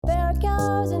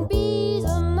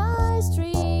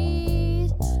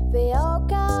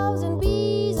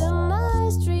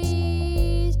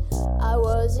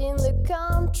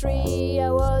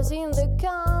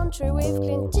with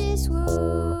Clint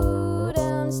Eastwood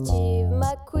and Steve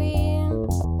McQueen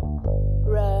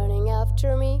running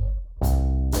after me.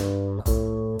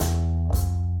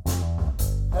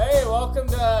 Hey, welcome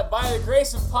to By the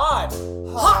Grace of Pod.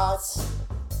 Hot.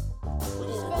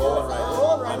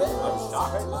 Rolling right in. I'm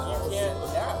shocked. You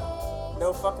can't,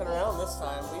 no fucking around this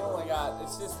time. We only got,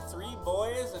 it's just 3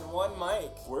 boys and 1 mic.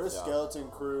 We're a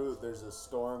skeleton crew. There's a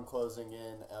storm closing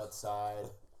in outside.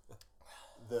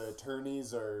 The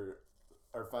attorneys are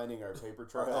finding our paper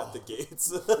trail at the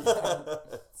gates.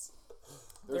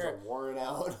 There's a warrant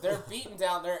out. They're beaten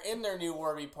down. They're in their new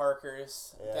Warby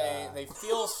Parkers. Yeah. They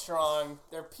feel strong.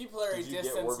 Their pupillary Did you get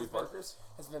distance Warby Parkers?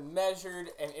 has been measured,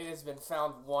 and it has been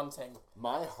found wanting.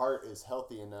 My heart is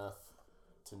healthy enough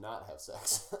to not have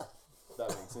sex. If that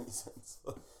makes any sense.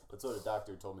 That's what a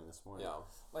doctor told me this morning. Yeah.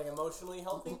 Like emotionally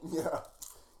healthy? Yeah.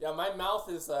 Yeah, my mouth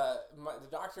is, the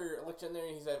doctor looked in there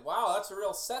and he said, wow, that's a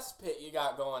real cesspit you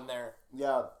got going there.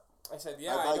 Yeah. I said,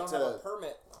 yeah, I'd I like don't to- have a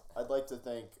permit. I'd like to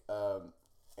thank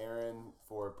Aaron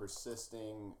for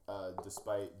persisting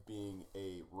despite being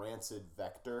a rancid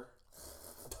vector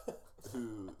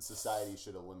who society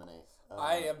should eliminate.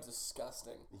 I am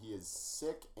disgusting. He is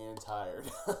sick and tired.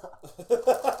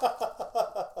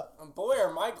 And boy,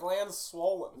 are my glands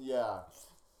swollen. Yeah.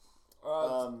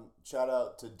 Shout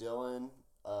out to Dylan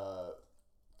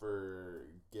for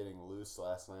getting loose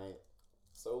last night.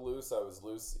 So loose, I was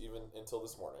loose even until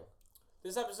this morning.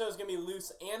 This episode is going to be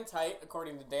loose and tight,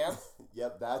 according to Dan.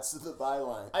 Yep, that's the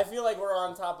byline. I feel like we're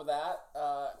on top of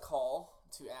that call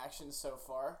to action so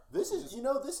far. This is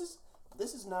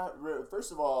not.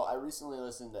 First of all, I recently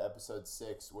listened to episode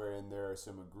 6, wherein there are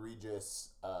some egregious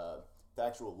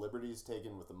factual liberties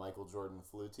taken with the Michael Jordan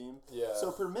flu team. Yeah.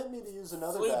 So permit me to use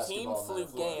another Flu basketball team, flu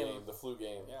metaphor. game. The flu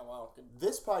game. Yeah, wow. Good.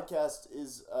 This podcast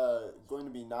is going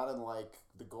to be not unlike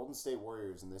the Golden State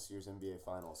Warriors in this year's NBA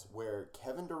Finals, where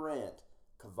Kevin Durant,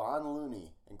 Kevon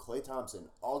Looney, and Klay Thompson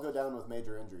all go down with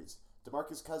major injuries.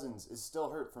 DeMarcus Cousins is still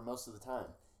hurt for most of the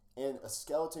time. And a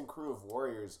skeleton crew of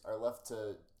Warriors are left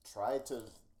to try to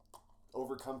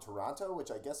overcome Toronto,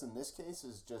 which I guess in this case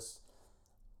is just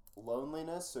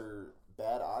loneliness or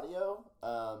bad audio.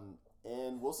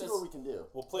 And we'll see what we can do.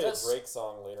 We'll play a Drake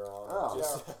song later on. Oh.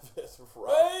 Just have it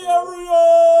rock Hey, through.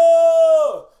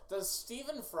 Ario! Does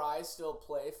Stephen Fry still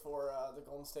play for the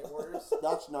Golden State Warriors?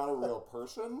 That's not a real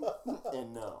person,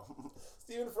 and no.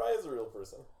 Stephen Fry is a real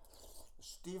person.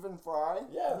 Stephen Fry?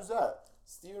 Yeah. Who's that?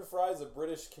 Stephen Fry is a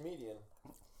British comedian.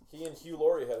 He and Hugh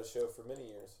Laurie had a show for many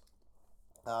years.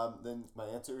 Then my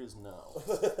answer is no.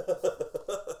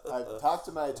 I've talked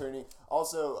to my attorney.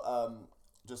 Also,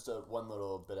 just one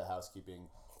little bit of housekeeping.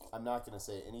 I'm not going to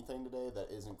say anything today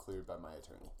that isn't cleared by my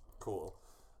attorney. Cool.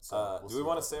 So we'll do see we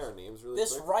want what to say our happens. names really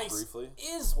This quick? rice Briefly?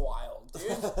 is wild,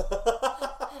 dude.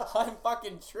 I'm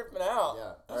fucking tripping out.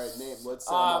 Yeah. All right, name. Let's.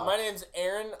 My name's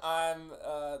Aaron. I'm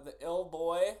the ill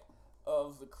boy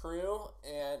of the crew,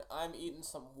 and I'm eating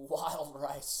some wild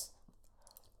rice.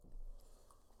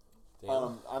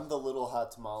 Damn. I'm the little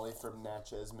hot tamale from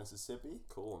Natchez, Mississippi.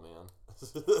 Cool, man.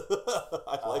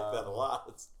 I like that a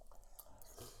lot.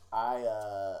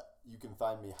 You can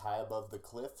find me high above the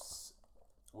cliffs,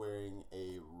 wearing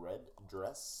a red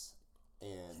dress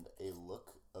and a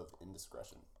look of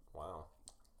indiscretion. Wow.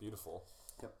 Beautiful.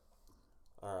 Yep.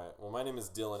 All right. Well, my name is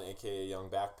Dylan, a.k.a. Young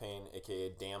Back Pain,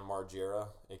 a.k.a. Dan Margera,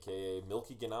 a.k.a.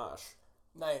 Milky Ganache.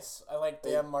 Nice. I like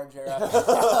Dan Margera.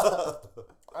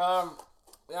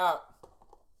 Yeah.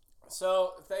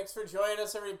 So, thanks for joining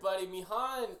us, everybody.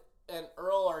 Mihan and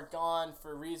Earl are gone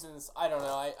for reasons, I don't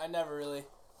know. I never really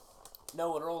know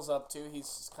what Earl's up to. He's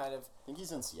just kind of... I think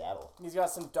he's in Seattle. He's got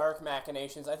some dark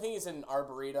machinations. I think he's in an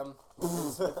arboretum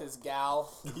with his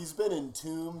gal. He's been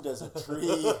entombed as a tree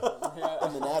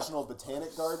in the National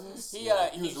Botanic Gardens. He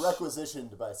was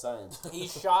requisitioned by science. He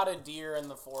shot a deer in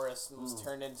the forest and was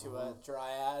turned into a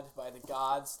dryad by the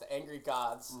gods, the angry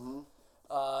gods.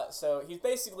 So he's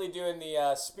basically doing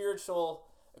the spiritual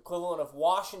equivalent of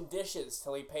washing dishes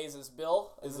till he pays his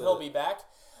bill, and he'll be back.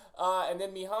 And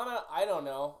then Mihana, I don't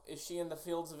know, is she in the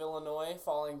fields of Illinois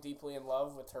falling deeply in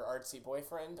love with her artsy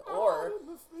boyfriend? Or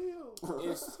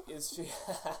is she...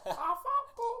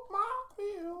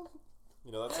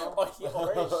 You know that song?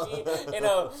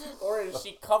 Or is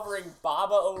she covering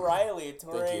Baba O'Reilly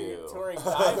touring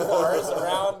dive bars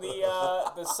around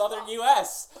the southern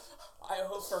U.S.? I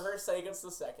hope for her sake it's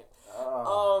the second.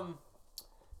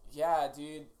 Yeah,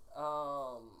 dude.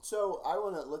 So I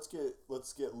wanna let's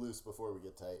get loose before we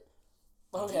get tight.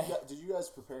 Okay. Did you guys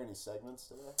prepare any segments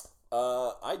today?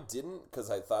 I didn't because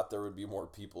I thought there would be more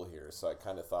people here, so I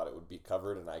kind of thought it would be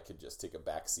covered and I could just take a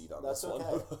back seat on That's this okay.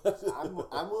 one.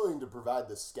 I'm willing to provide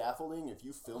the scaffolding if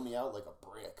you fill me out like a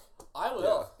brick. I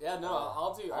will. Yeah, no,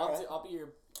 I'll Alright. I'll be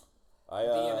your I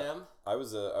B&M. I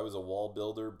was a wall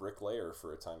builder, bricklayer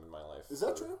for a time in my life. Is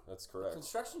that true? That's correct.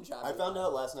 Construction job. I found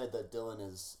out last night that Dylan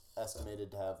is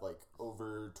estimated to have like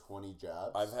over 20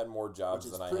 jobs. I've had more jobs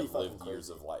Which is than I pretty have lived fucking years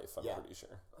crazy. of life. I'm Yeah. pretty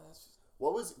sure.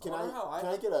 What was? Can I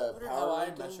get a wonder power how I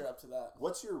ranking? measure up to that.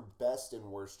 What's your best and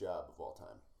worst job of all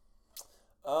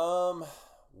time?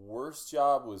 Worst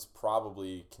job was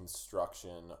probably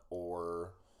construction,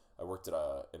 or I worked at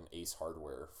an Ace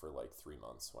Hardware for like 3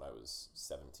 months when I was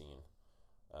 17.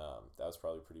 That was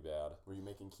probably pretty bad. Were you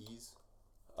making keys?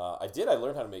 I did. I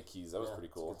learned how to make keys. That was Yeah, pretty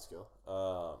it's a cool. good skill.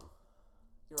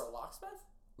 You're a locksmith?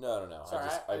 No. Sorry,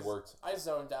 I worked. I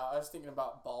zoned out. I was thinking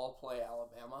about Ball Play,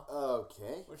 Alabama.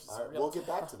 Okay. Which is All right, a real we'll get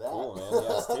back to that. Cool, man. Yeah,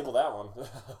 let's table that one.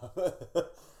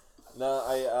 No,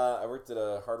 I worked at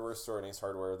a hardware store, an Ace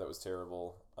Hardware. That was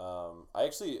terrible. I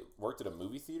actually worked at a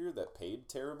movie theater that paid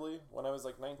terribly when I was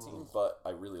like 19, but I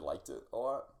really liked it a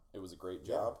lot. It was a great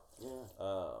job. Yeah.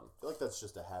 I feel like that's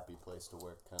just a happy place to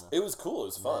work, kind of. It was cool. It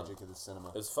was fun. Magic of the cinema.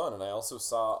 It was fun, and I also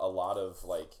saw a lot of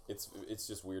like it's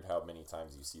just weird how many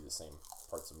times you see the same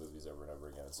parts of movies over and over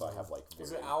again. And so I have like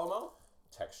Was very it Alamo?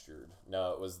 textured.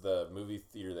 No, it was the movie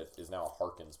theater that is now a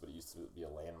Harkins, but it used to be a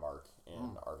Landmark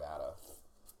in Arvada.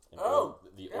 In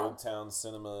Old Town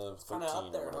Cinema 13 kinda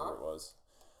up there, or whatever huh? it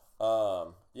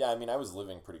was. Yeah, I mean I was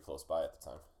living pretty close by at the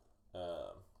time.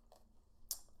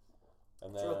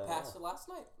 And then Drove past it last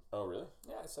night. oh really?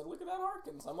 Yeah, I said, look at that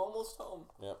Harkins. I'm almost home.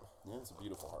 Yep. Yeah, it's a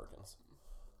beautiful Harkins.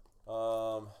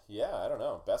 Yeah, I don't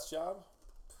know. Best job?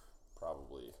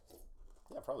 Probably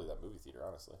that movie theater,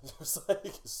 honestly. It was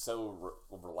like so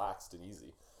relaxed and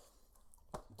easy.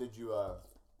 Did you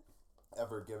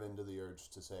ever give in to the urge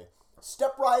to say,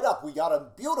 "Step right up, we got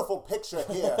a beautiful picture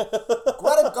here.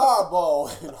 Greta Garbo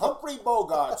and Humphrey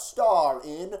Bogart star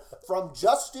in From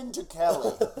Justin to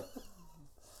Kelly."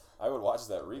 I would watch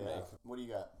that remake. Yeah. What do you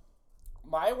got?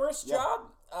 My worst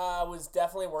job was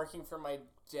definitely working for my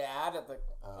dad at the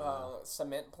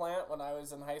cement plant when I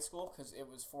was in high school, because it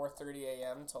was 4:30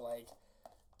 a.m. to like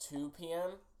 2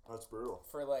 p.m. That's brutal.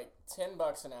 for like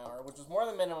 $10 an hour, which was more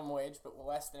than minimum wage, but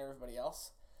less than everybody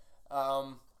else.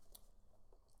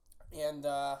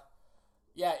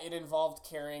 It involved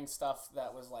carrying stuff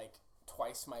that was like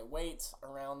twice my weight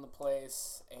around the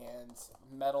place, and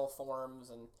metal forms,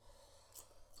 and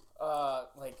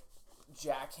like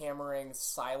jackhammering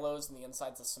silos in the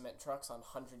insides of cement trucks on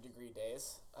 100-degree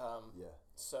days. Yeah.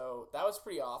 So that was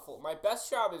pretty awful. My best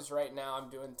job is right now I'm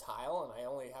doing tile, and I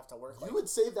only have to work You would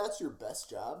say that's your best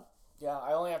job?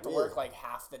 I only have to Really? work like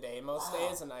half the day most Wow.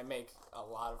 days, and I make a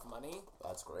lot of money.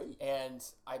 That's great. And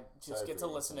I just Sorry get for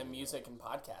to listen to saying that. music and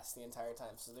podcasts the entire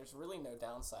time, so there's really no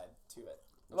downside to it.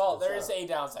 That's Well, a good there is job. a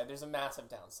downside. There's a massive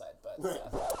downside, but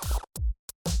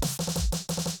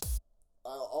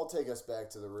I'll take us back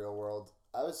to the real world.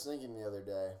 I was thinking the other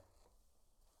day,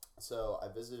 so I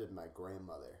visited my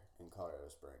grandmother in Colorado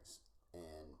Springs,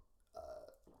 and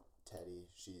Teddy,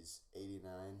 she's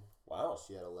 89. Wow.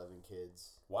 She had 11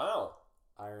 kids. Wow.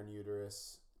 Iron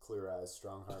uterus, clear eyes,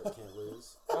 strong heart, can't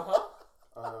lose.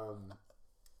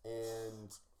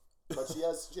 But she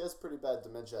has pretty bad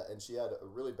dementia, and she had a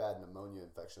really bad pneumonia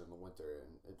infection in the winter,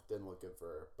 and it didn't look good for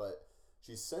her. But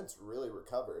she's since really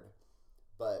recovered.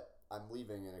 But I'm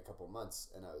leaving in a couple months,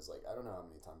 and I was like, I don't know how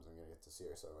many times I'm gonna get to see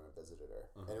her, so I went and visited her,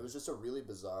 and it was just a really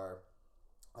bizarre.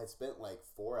 I spent like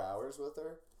 4 hours with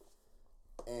her,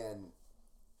 and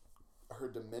her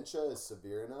dementia is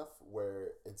severe enough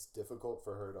where it's difficult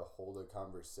for her to hold a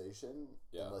conversation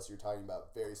unless you're talking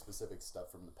about very specific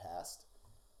stuff from the past.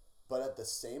 But at the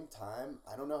same time,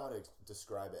 I don't know how to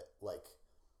describe it. Like,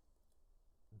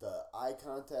 the eye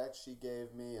contact she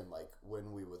gave me, and like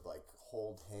when we would like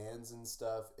hold hands and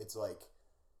stuff, it's like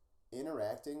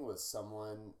interacting with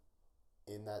someone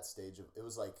in that stage of, it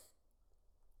was like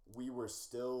we were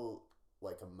still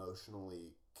like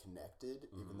emotionally connected,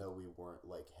 even though we weren't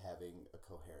like having a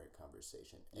coherent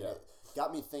conversation. And it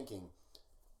got me thinking,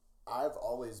 I've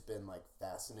always been like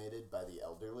fascinated by the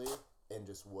elderly and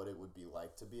just what it would be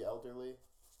like to be elderly,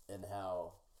 and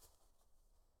how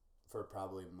for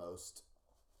probably most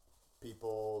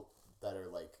people that are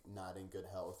like not in good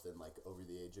health and like over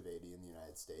the age of 80 in the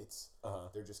United States,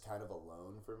 they're just kind of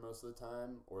alone for most of the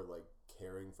time, or like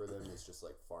caring for them is just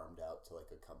like farmed out to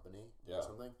like a company or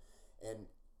something. And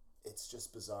it's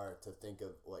just bizarre to think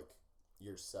of like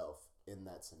yourself in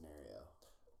that scenario.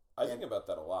 I think about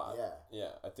that a lot. Yeah.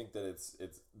 Yeah. I think that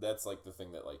that's like the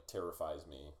thing that like terrifies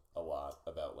me a lot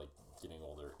about like getting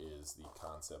older is the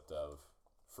concept of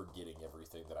forgetting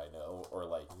everything that I know, or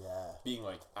like being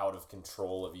like out of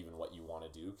control of even what you want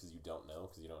to do because you don't know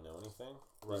anything.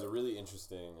 Right. There's a really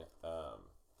interesting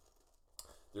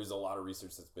there's a lot of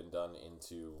research that's been done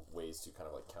into ways to kind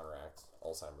of like counteract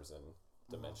Alzheimer's and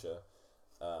dementia,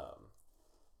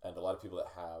 and a lot of people that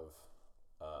have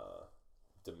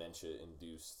dementia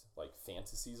induced like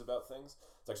fantasies about things,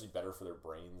 it's actually better for their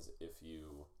brains if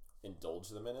you indulge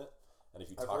them in it. And if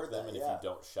you talk to them and if you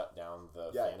don't shut down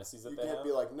the fantasies that they have. You can't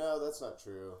be like, no, that's not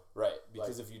true. Right.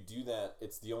 Because if you do that,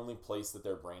 it's the only place that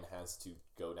their brain has to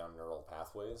go down neural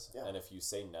pathways. Yeah. And if you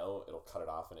say no, it'll cut it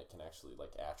off and it can actually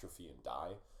like atrophy and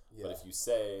die. Yeah. But if you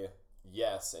say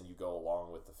yes and you go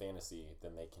along with the fantasy,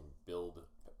 then they can build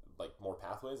like more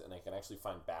pathways and they can actually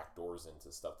find back doors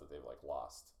into stuff that they've like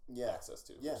lost access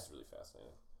to, which is really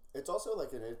fascinating. It's also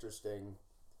like an interesting...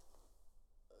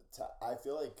 I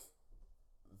feel like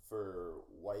for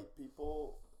white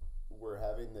people, we're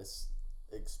having this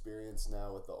experience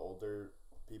now with the older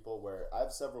people where I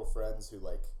have several friends who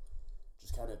like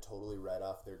just kind of totally write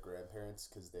off their grandparents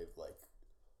because they've like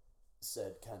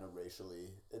said kind of racially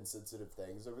insensitive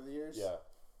things over the years. Yeah.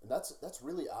 And that's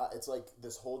really odd. It's like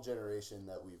this whole generation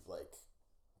that we've like,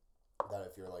 that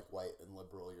if you're like white and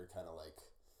liberal, you're kind of like,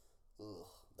 ugh,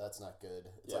 that's not good.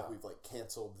 It's like we've like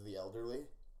canceled the elderly.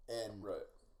 And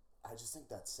I just think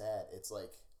that's sad. It's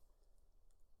like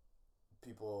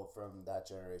people from that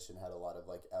generation had a lot of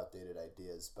like outdated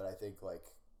ideas, but I think like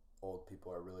old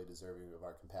people are really deserving of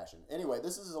our compassion. Anyway,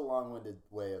 this is a long-winded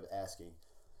way of asking,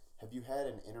 have you had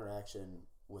an interaction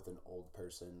with an old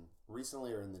person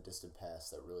recently or in the distant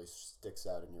past that really sticks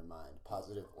out in your mind,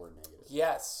 positive or negative?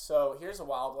 Yes. So here's a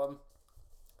wild one.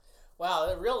 Wow,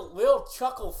 a real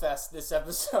chuckle fest this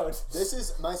episode. This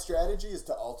is my strategy is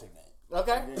to alternate.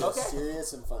 Okay. Okay.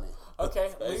 Serious and funny.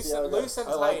 Okay. Loose and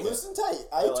tight. Like loose and tight.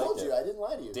 I told you. I didn't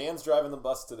lie to you. Dan's driving the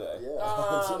bus today.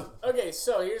 Yeah. Okay.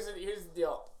 So here's the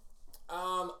deal.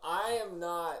 I am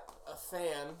not a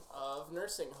fan of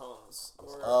nursing homes.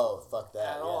 Fuck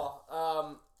that. At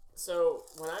all. So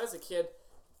when I was a kid,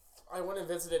 I went and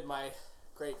visited my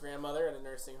great-grandmother in a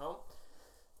nursing home.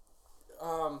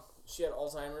 She had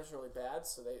Alzheimer's really bad,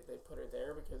 so they put her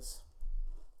there because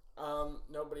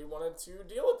nobody wanted to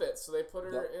deal with it. So they put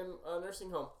her in a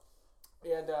nursing home.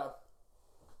 And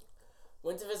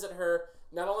went to visit her.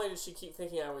 Not only did she keep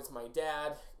thinking I was my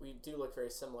dad, we do look very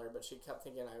similar, but she kept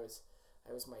thinking I was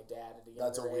my dad at a younger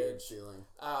age. That's a weird feeling.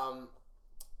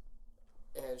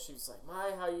 And she was like,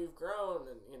 "My, how you've grown,"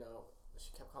 and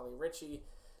she kept calling me Richie.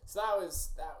 So that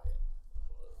was that.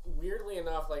 Weirdly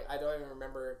enough, like I don't even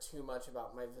remember too much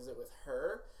about my visit with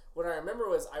her. What I remember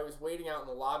was I was waiting out in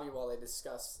the lobby while they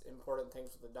discussed important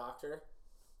things with the doctor,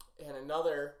 and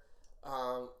another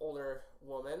older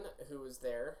woman who was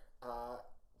there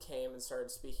came and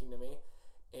started speaking to me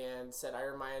and said I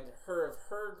reminded her of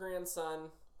her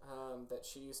grandson that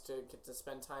she used to get to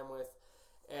spend time with,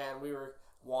 and we were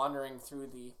wandering through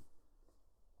the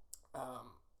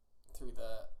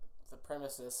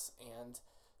premises, and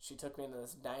she took me into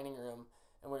this dining room,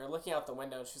 and we were looking out the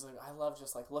window, and she's like, I love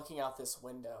just like looking out this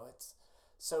window. It's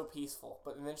so peaceful.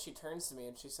 But and then she turns to me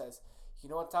and she says, you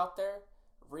know what's out there?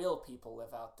 Real people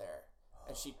live out there.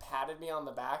 And she patted me on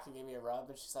the back and gave me a rub,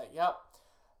 and she's like, yep,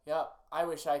 I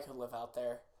wish I could live out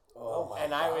there. Oh my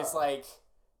and God. I was like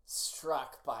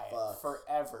struck by it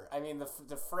forever. I mean,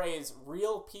 the phrase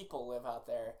real people live out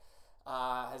there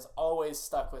has always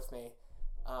stuck with me.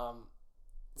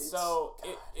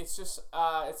 It's just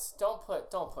don't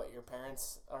put your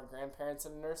parents or grandparents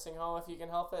in a nursing home if you can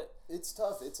help it. It's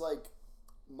tough. It's like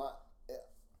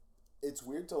it's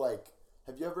weird to like.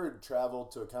 Have you ever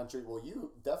traveled to a country? Well,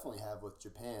 you definitely have with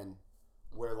Japan,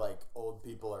 where like old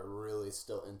people are really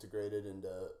still integrated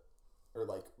into, or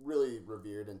like really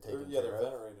revered and taken care of. They're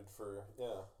venerated for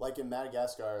Like in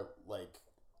Madagascar, like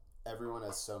everyone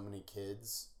has so many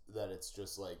kids that it's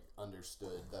just like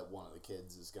understood that one of the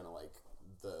kids is gonna like.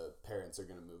 The parents are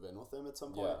going to move in with them at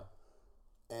some point.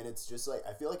 Yeah. And it's just like,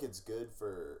 I feel like it's good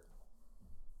for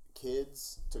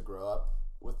kids to grow up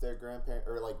with their grandparents,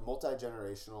 or like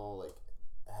multi-generational like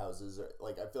houses, or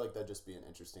like, I feel like that'd just be an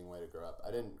interesting way to grow up.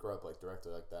 I didn't grow up like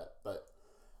directly like that, but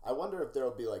I wonder if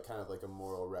there'll be like kind of like a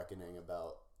moral reckoning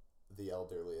about the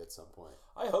elderly at some point.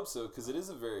 I hope so, because it's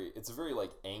a very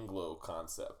like Anglo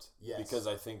concept. Yes. Because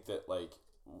I think that like,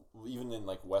 even in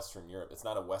like Western Europe, it's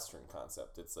not a Western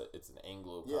concept. It's an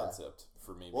Anglo concept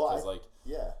for me, because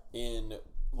in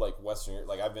like Western Europe,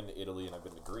 like I've been to Italy and I've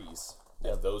been to Greece,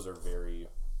 and those are very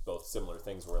both similar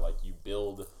things where like you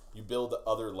build you build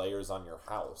other layers on your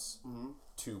house Mm-hmm.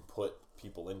 to put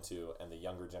people into, and the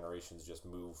younger generations just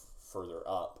move further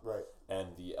up, Right.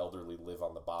 and the elderly live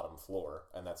on the bottom floor,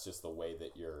 and that's just the way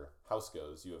that your house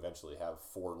goes. You eventually have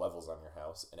 4 levels on your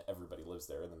house, and everybody lives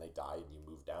there, and then they die, and you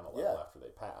move down a level Yeah. after they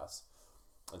pass.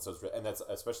 And so, and that's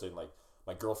especially in, like,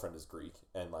 my girlfriend is Greek,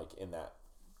 and, like, in that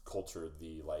culture,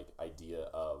 the, like, idea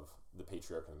of the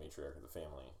patriarch and the matriarch of the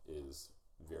family is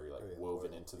very, like, Very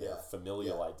woven important. into their Yeah.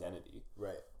 familial Yeah. identity.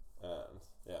 Right. And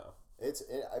yeah,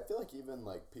 I feel like even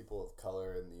like people of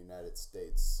color in the United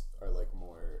States are like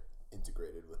more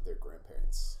integrated with their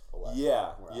grandparents a lot.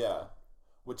 yeah, more yeah. often.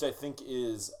 Which I think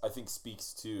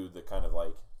speaks to the kind of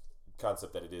like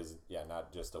concept that it is,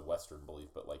 not just a Western belief,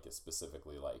 but like a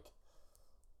specifically like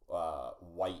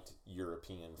white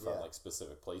European from like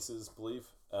specific places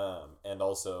belief, and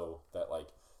also that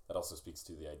also speaks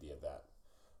to the idea that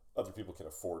other people can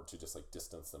afford to just like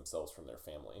distance themselves from their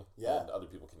family, and other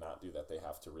people cannot do that. They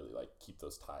have to really like keep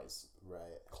those ties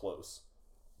close.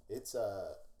 It's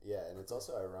and it's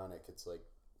also ironic. It's like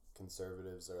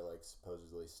conservatives are like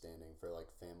supposedly standing for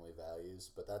like family values,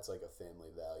 but that's like a family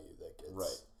value that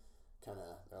gets kind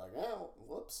of, they're like,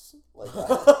 whoops, like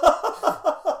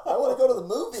I want to go to the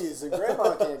movies and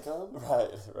grandma can't come. Right.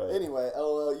 Anyway,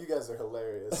 LOL, you guys are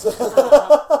hilarious. Moving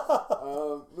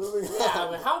on. Yeah,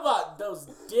 but how about those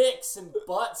dicks and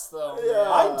butts, though? Yeah.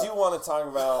 man? I do want to talk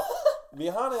about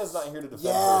Mihana is not here to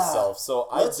defend herself, so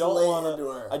I don't want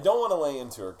to lay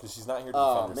into her because she's not here to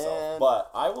defend herself. Man.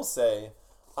 But I will say,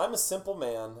 I'm a simple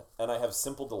man and I have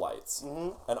simple delights,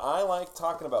 and I like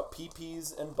talking about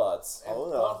pee-pees and butts, And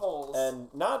buttholes.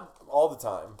 and not all the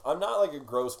time. I'm not like a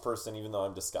gross person, even though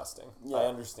I'm disgusting. Yeah. I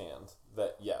understand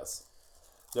that. Yes,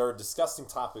 there are disgusting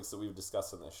topics that we've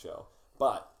discussed on this show,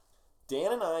 but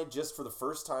Dan and I just for the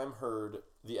first time heard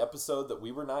the episode that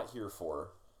we were not here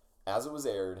for as it was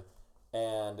aired,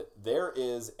 and there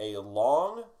is a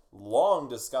long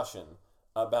discussion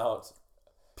about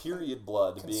period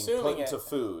blood being Consuming put it. into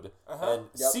food, and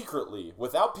secretly,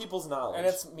 without people's knowledge. And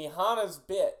it's Mihana's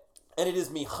bit. And it is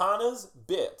Mihana's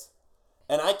bit.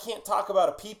 And I can't talk about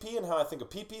a pee-pee and how I think a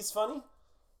pee-pee's funny.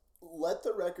 Let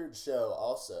the record show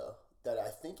also that I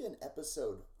think in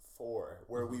episode 4,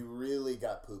 where we really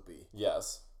got poopy,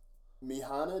 Yes.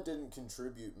 Mihana didn't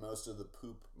contribute most of the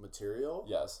poop material.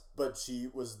 Yes. But she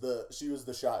was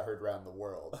the shot heard around the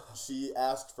world. She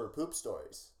asked for poop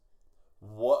stories.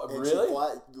 What? And Really?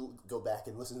 go back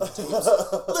and listen to the tapes.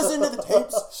 Listen to the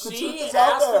tapes. The truth She is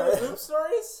out asked for there. the poop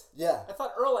stories? Yeah. I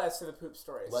thought Earl asked for the poop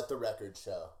stories. Let the record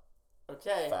show.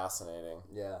 Okay. Fascinating.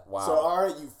 Yeah. Wow. So all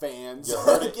right, you fans, You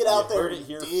heard it, get out you there. heard and it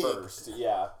here dig. first.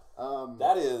 Yeah. Um,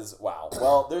 That is, wow.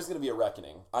 Well, there's going to be a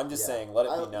reckoning. I'm just saying, let it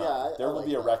be known. I There will like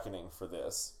be a that. reckoning for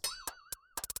this.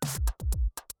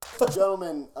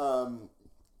 Gentlemen,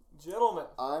 Gentlemen.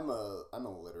 I'm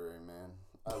a literary man.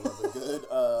 I love a good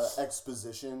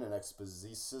exposition and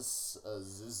exposisis.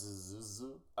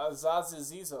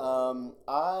 Azazizo.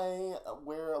 I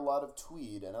wear a lot of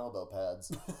tweed and elbow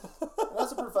pads. And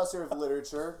as a professor of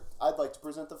literature, I'd like to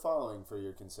present the following for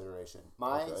your consideration.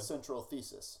 My central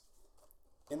thesis.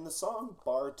 In the song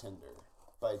Bartender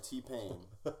by T-Pain,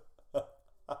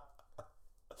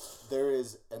 there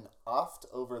is an oft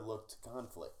overlooked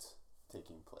conflict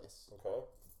taking place. Okay.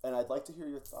 And I'd like to hear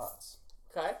your thoughts.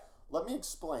 Okay. Let me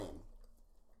explain.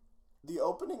 The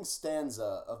opening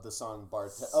stanza of the song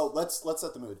Bartender... Oh, let's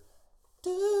set the mood.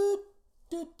 Do,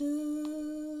 do,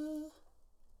 do.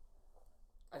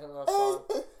 I don't know the song.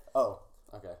 Oh,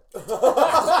 okay.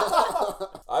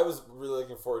 I was really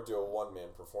looking forward to a one-man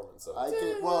performance of it.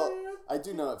 I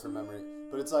do know it from memory,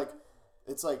 but it's like,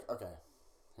 okay,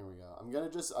 here we go.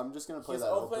 I'm just gonna play He's that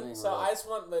open. opening. So I just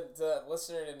want the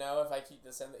listener to know, if I keep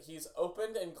this in, that he's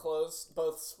opened and closed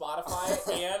both Spotify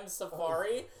and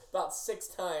Safari about 6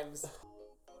 times.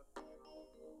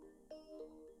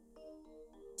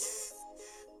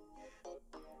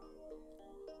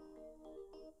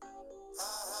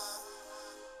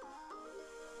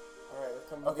 All right, we're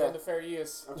coming into fair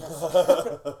use.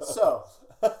 So,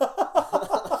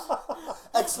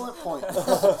 excellent point. And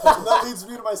that leads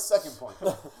me to my second point.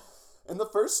 In the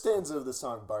first stanza of the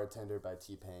song Bartender by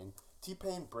T-Pain,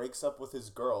 T-Pain breaks up with his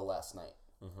girl last night.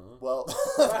 Mm-hmm. Well,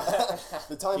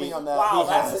 the timing on that... Wow,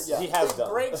 he has done.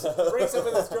 breaks up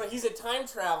with his girl. He's a time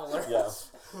traveler. Yeah.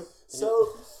 So,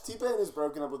 T-Pain is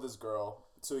broken up with his girl,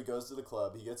 so he goes to the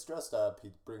club, he gets dressed up,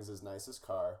 he brings his nicest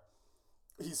car.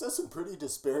 He says some pretty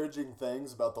disparaging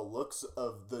things about the looks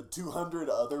of the 200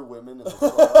 other women in the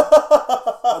club.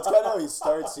 That's kind of how he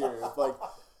starts here. Like,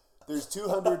 there's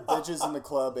 200 bitches in the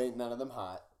club, ain't none of them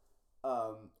hot.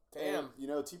 Damn.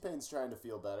 And, T-Pain's trying to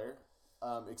feel better.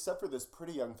 except for this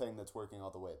pretty young thing that's working all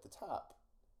the way at the top.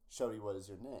 Shody, what is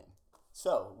your name?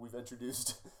 So, we've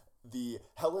introduced the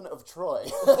Helen of Troy.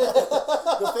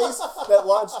 The face that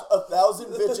launched 1,000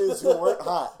 bitches who weren't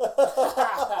hot.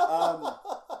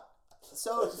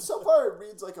 So far it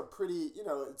reads like a pretty,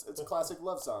 it's a classic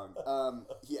love song.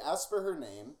 He asks for her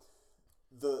name.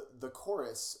 The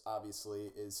chorus,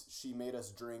 obviously, is she made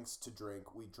us drinks to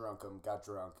drink, we drunk 'em, got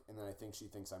drunk, and then I think she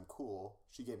thinks I'm cool.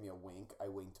 She gave me a wink, I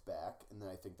winked back, and then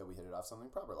I think that we hit it off something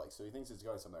proper like. So he thinks it's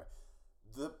going somewhere.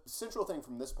 The central thing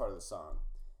from this part of the song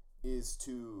is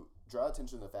to draw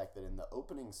attention to the fact that in the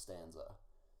opening stanza,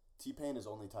 T-Pain is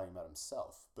only talking about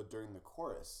himself, but during the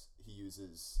chorus, he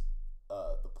uses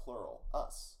the plural,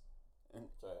 us, and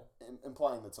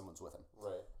implying that someone's with him.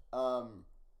 Right.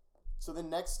 So the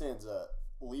next stanza,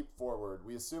 leap forward,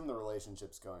 we assume the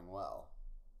relationship's going well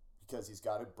because he's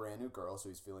got a brand new girl, so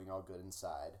he's feeling all good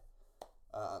inside.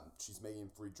 She's making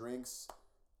free drinks.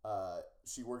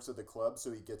 She works at the club,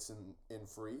 so he gets in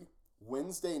free.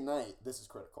 Wednesday night, this is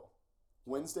critical.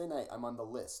 Wednesday night, I'm on the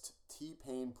list.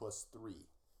 T-Pain plus 3.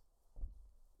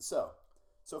 So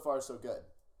far, so good.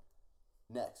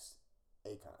 Next,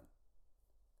 Akon.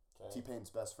 Okay. T-Pain's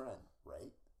best friend,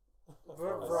 right?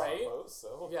 Right. I suppose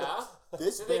so. Yeah.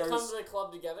 This Did they bears, come to the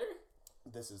club together?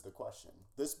 This is the question.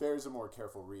 This bears a more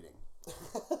careful reading.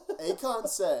 Akon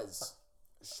says,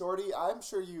 Shorty, I'm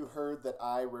sure you heard that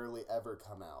I rarely ever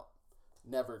come out.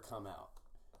 Never come out.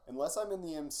 Unless I'm in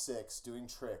the M6 doing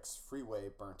tricks, freeway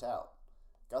burnt out.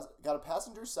 Got a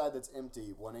passenger side that's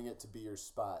empty, wanting it to be your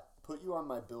spot. Put you on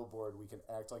my billboard, we can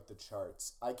act like the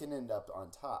charts. I can end up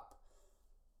on top.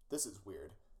 This is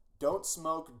weird. Don't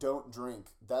smoke, don't drink.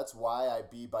 That's why I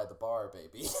be by the bar,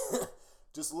 baby.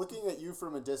 Just looking at you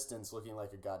from a distance, looking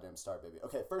like a goddamn star, baby.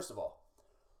 Okay, first of all,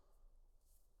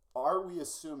 are we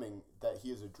assuming that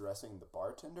he is addressing the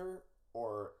bartender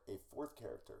or a fourth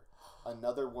character,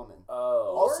 another woman?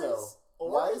 Oh. Also,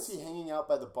 Or why is- is he hanging out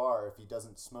by the bar if he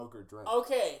doesn't smoke or drink?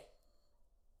 Okay.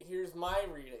 Here's my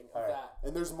reading of All right. that.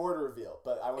 And there's more to reveal,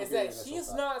 but I want Is to hear that your initial he's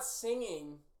thought. not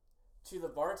singing to the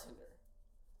bartender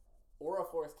or a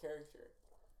fourth character.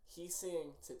 He's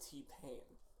singing to T-Pain.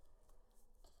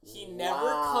 He never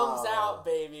comes out,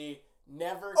 baby.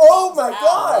 Never Oh comes my out.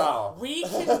 God! Wow. We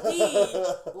can be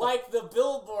like the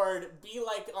billboard, be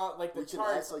like the We can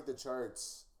charts, act like the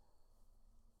charts.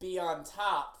 be on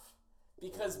top.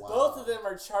 Because Wow. both of them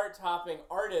are chart-topping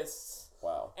artists.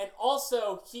 Wow. And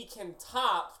also, he can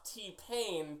top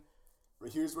T-Pain.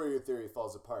 Here's where your theory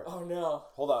falls apart. Oh, no.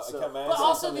 Hold on. So- Can I But say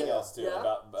also something the- else too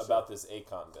yeah. about this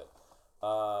Akon bit?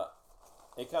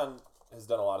 Akon has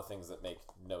done a lot of things that make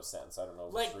no sense. I don't know.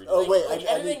 Like, which Oh, reading. wait, like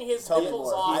I editing need- his tell me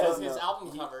nipples more. off I as don't his know.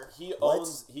 album cover. He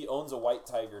What? owns a white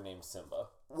tiger named Simba,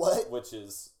 What? which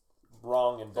is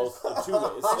wrong in both in two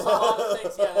ways. There's a lot of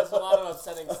things, yeah, there's a lot of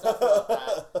upsetting stuff about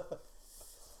that.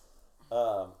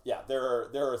 Yeah,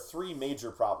 there are three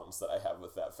major problems that I have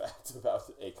with that fact about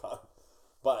Akon.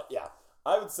 But yeah,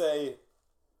 I would say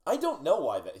I don't know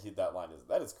why that line is.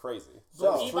 That is crazy.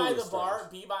 But So- be by truly the bar,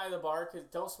 strange. be by the bar, because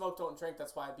don't smoke, don't drink,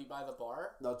 that's why I be by the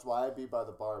bar. That's why I be by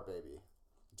the bar, baby.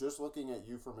 Just looking at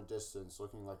you from a distance,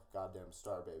 looking like a goddamn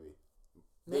star, baby.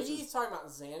 Maybe This is- he's talking about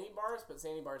Xanny bars, but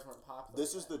Xanny bars weren't popular.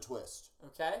 This is yet. the twist.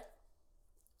 Okay?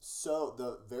 So,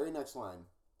 the very next line.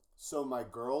 So my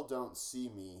girl don't see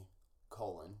me,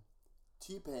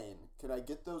 T-Pain, can I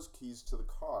get those keys to the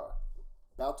car?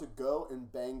 About to go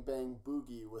and bang bang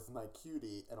boogie with my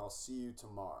cutie, and I'll see you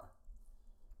tomorrow.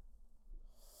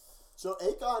 So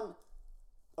Akon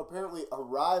apparently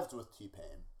arrived with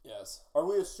T-Pain. Yes. Are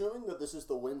we assuming that this is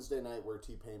the Wednesday night where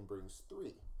T-Pain brings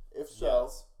 3? If so,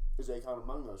 Yes. is Akon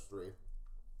among those 3?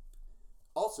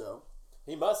 Also,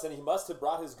 He must have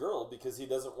brought his girl because he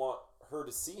doesn't want her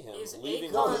to see him Is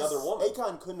leaving Akon- with another woman.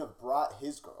 Akon couldn't have brought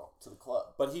his girl to the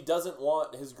club. But he doesn't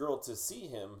want his girl to see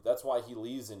him. That's why he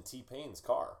leaves in T-Pain's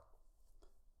car.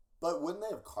 But wouldn't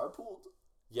they have carpooled?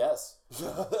 Yes.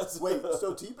 Wait,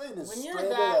 so T-Pain is When you're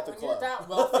stranded at the that when you're club. that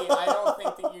wealthy, I don't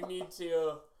think that you need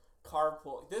to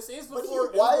carpool. This is But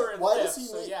before he, why, Uber and why Lyft, does he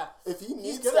so need? yeah. If he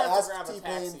needs gonna to have to ask grab a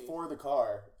T-Pain taxi. for the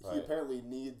car, he Right. apparently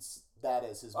needs that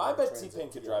as his. I mode of bet transit T-Pain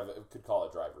to could get- could call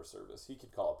a driver service. He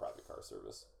could call a private car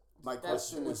service, My That's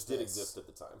question which is did this. exist at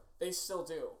the time. They still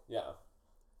do. Yeah.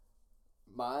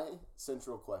 My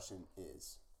central question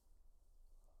is: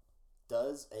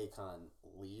 does Akon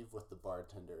leave with the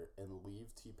bartender and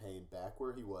leave T-Pain back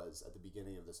where he was at the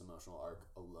beginning of this emotional arc,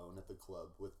 alone at the club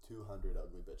with 200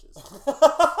 ugly bitches?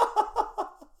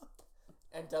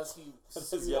 And does he That has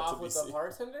scoot yet to off be with the seen.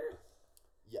 bartender?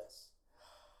 Yes.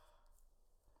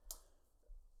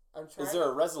 I'm trying. Is there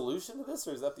a resolution to this,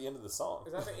 or is that the end of the song?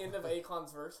 Is that the end of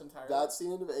Akon's verse entirely? That's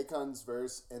the end of Akon's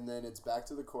verse, and then it's back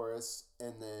to the chorus,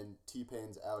 and then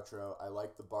T-Pain's outro. I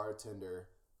like the bartender.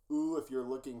 Ooh, if you're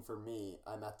looking for me,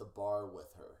 I'm at the bar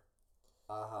with her.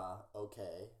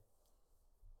 Okay.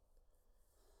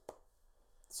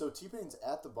 So T-Pain's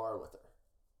at the bar with her.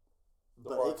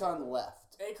 But Akon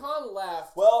left. Akon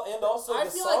left. Well, and also I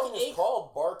the feel song like is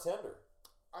called Bartender.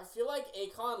 I feel like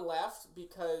Akon left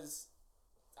because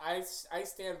I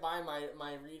stand by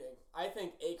my reading. I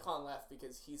think Akon left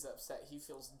because he's upset. He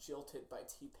feels jilted by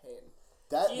T-Pain.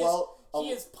 He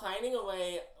is pining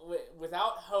away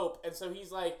without hope, and so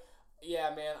he's like, yeah,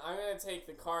 man, I'm going to take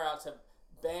the car out to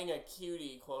bang a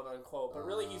cutie, quote unquote. But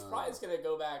really, he's probably just going to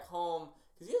go back home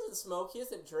because he doesn't smoke, he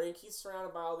doesn't drink. He's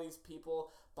surrounded by all these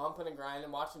people bumping and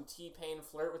grinding, watching T-Pain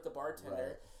flirt with the bartender.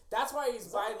 Right. That's why he's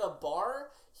by the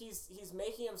bar. He's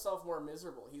making himself more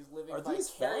miserable. He's living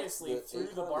vicariously through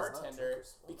the bartender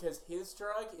because his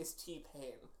drug is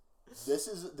T-Pain.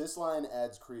 This line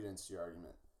adds credence to your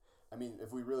argument. I mean,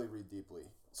 if we really read deeply.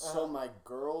 So my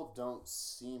girl don't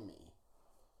see me.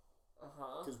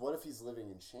 Because what if he's living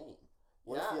in shame?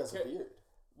 What if he has a beard?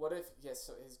 What if,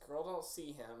 so his girl don't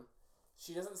see him.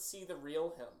 She doesn't see the real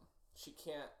him. She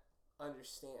can't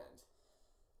understand.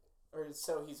 Or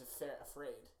so he's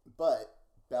afraid. But,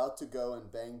 about to go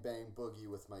and bang bang boogie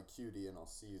with my cutie and I'll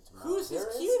see you tomorrow. Who's his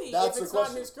cutie if it's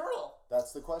not his girl?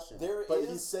 That's the question.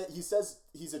 He says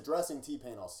he's addressing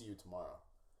T-Pain, I'll see you tomorrow.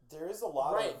 There is a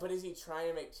lot Right, but is he trying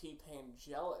to make T-Pain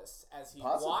jealous as he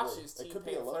watches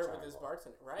T-Pain flirt with his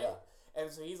bartender? Right? Yeah.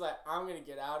 And so he's like, I'm going to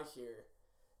get out of here.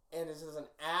 And this is an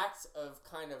act of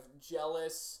kind of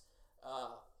jealous,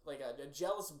 like a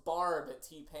jealous barb at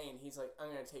T-Pain. He's like,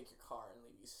 I'm going to take your car and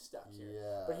leave you stuck here.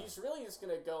 Yeah. But he's really just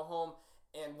going to go home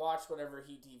and watch whatever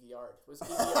he DVR'd. Was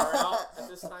DVR out at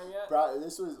this time yet? Bro,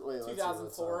 this was,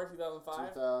 2004,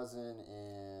 2005? 2000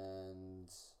 and...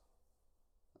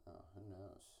 Oh, who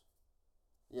knows?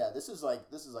 Yeah, this is like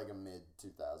a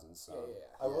mid-2000s song.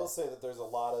 I will say that there's a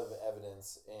lot of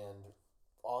evidence, and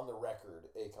on the record,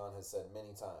 Akon has said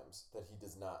many times that he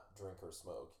does not drink or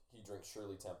smoke. He drinks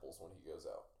Shirley Temples when he goes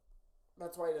out.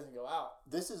 That's why he doesn't go out.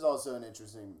 This is also an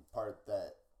interesting part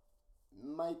that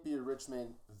might be a rich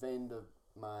vein to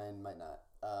mine, might not.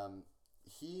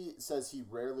 He says he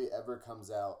rarely ever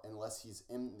comes out unless he's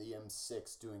in the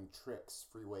M6 doing tricks,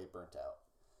 freeway burnt out.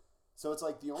 So it's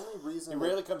like the only reason... He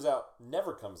rarely comes out,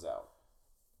 never comes out.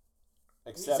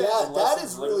 Except that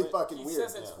is really fucking weird. He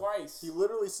says it twice. He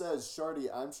literally says, Shardy,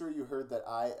 I'm sure you heard that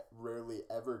I rarely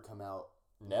ever come out.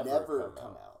 Never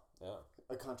come out. Yeah.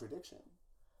 A contradiction.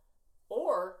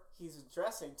 Or he's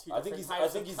addressing two different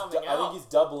types of coming out. I think he's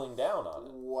doubling down on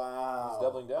it. Wow. He's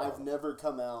doubling down. I've never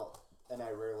come out, and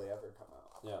I rarely ever come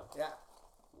out. Yeah.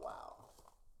 Wow.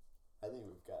 I think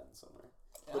we've gotten somewhere.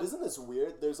 Yeah. But isn't this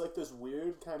weird? There's like this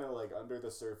weird kind of like under the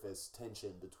surface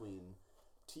tension between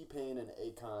T-Pain and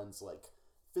Akon's like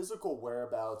physical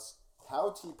whereabouts,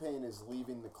 how T-Pain is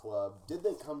leaving the club. Did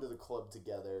they come to the club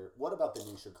together? What about the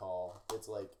Nisha call? It's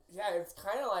like... Yeah, it's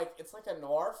kind of like... It's like a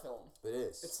noir film. It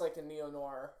is. It's like a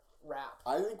neo-noir rap.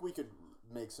 I think we could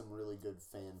make some really good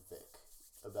fanfic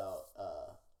about...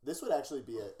 this would actually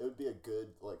be It would be a good,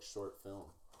 like, short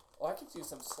film. Well, I could do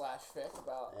some slash fic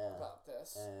about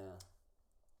this.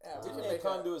 Yeah, we Didn't can make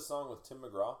Akon do a song with Tim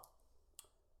McGraw?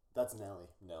 That's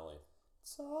Nelly.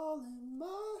 It's all in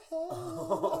my head.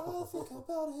 I think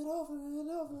about it over and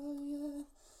over again.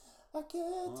 I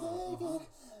can't take it.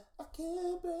 I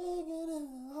can't bring it in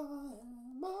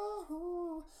my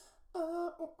home.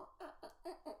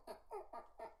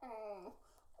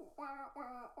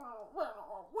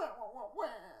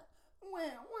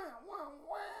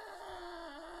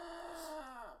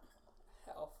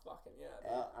 Hell fucking yeah,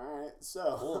 dude. Alright,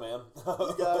 so Cool, man.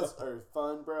 you guys are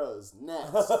fun bros.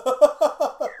 Next.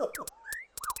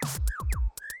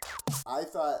 I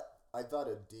thought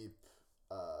a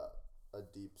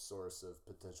deep source of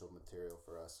potential material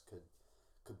for us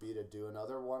could be to do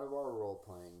another one of our role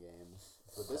playing games.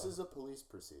 But this is a police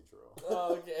procedural.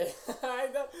 Oh, okay.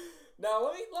 Now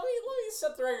let me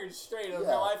set the record straight on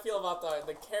how I feel about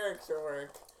the character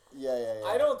work. Yeah.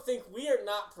 I don't think we are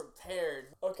not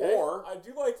prepared. Okay. Or I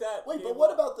do like that. Wait, but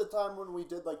what about the time when we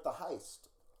did like the heist?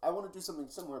 I want to do something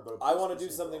similar, but I want to do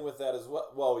something with that as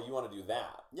well. Well, you want to do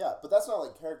that. Yeah, but that's not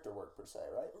like character work per se,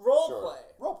 right? Role play?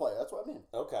 Role play, that's what I mean.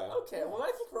 Okay. Okay, when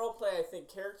I think role play, I think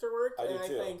character work, I do and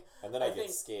too. I I get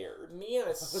scared. Me in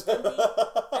a skimpy,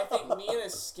 I think me in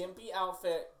a skimpy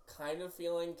outfit, kind of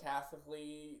feeling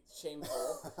Catholically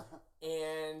shameful,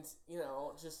 and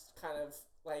just kind of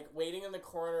like waiting in the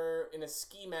corner in a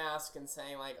ski mask and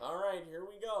saying like, "All right, here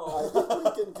we I go."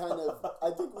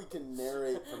 think we can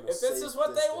narrate from a If this is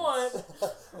what they want,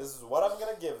 This is what I'm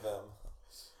gonna give them.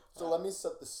 So let me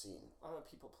set the scene. I'm a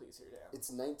people pleaser, Dan. It's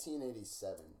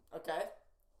 1987. Okay.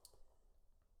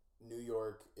 New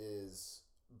York is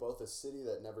both a city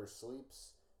that never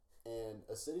sleeps and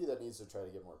a city that needs to try to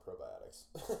get more probiotics.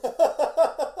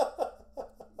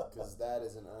 Because that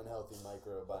is an unhealthy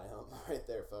microbiome right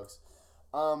there, folks.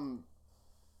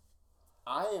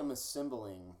 I am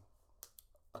assembling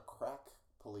a crack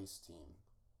police team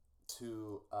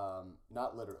to,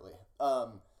 not literally,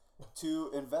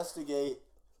 to investigate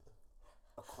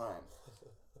a crime.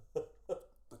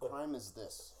 The crime is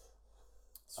this.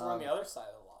 So we're on the other side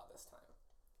of the law this time.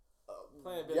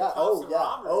 Playing a bit Yeah. of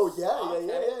cops and robbers.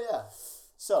 Yeah.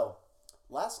 So,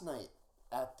 last night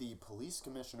at the police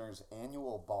commissioner's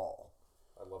annual ball,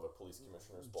 I love a police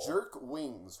commissioner's ball. jerk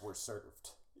wings were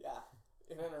served. Yeah,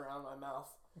 in and around my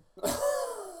mouth.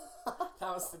 That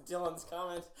was the Dylan's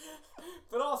comment.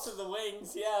 But also the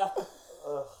wings, yeah.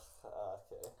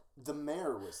 Okay. The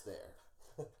mayor was there.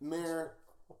 Mayor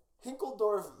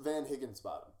Hinkeldorf Van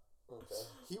Higgensbottom. Okay.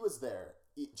 He was there,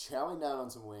 chowing down on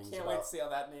some wings. Can't wait to see how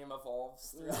that name evolves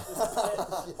throughout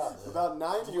this bit. About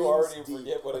 9 Did you wings already deep.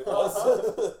 forget what it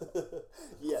was?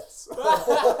 Yes.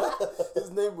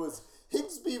 His name was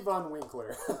Higsby von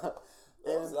Winkler.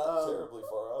 It's not terribly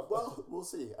far off. Well, we'll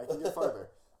see. I can get farther.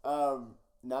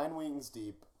 9 wings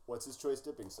deep. What's his choice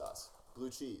dipping sauce? Blue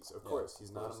cheese. Of course.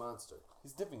 He's not a monster.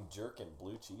 He's dipping jerk in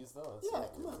blue cheese though. That's Yeah,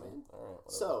 not come good. on, man. All right. Whatever.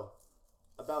 So,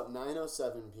 about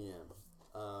 9:07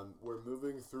 p.m., we're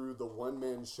moving through the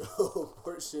one-man show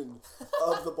portion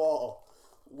of the ball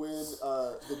when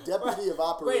the deputy of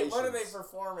operations... Wait, what are they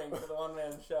performing for the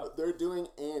one-man show? They're doing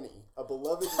Annie, a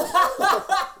beloved...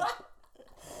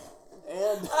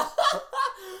 and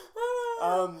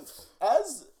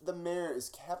as the mayor is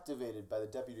captivated by the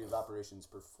deputy of operations'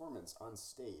 performance on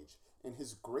stage in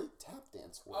his great tap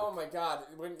dance work... Oh my god.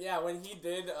 When he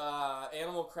did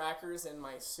animal crackers in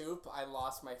my soup, I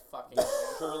lost my fucking mind.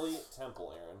 Shirley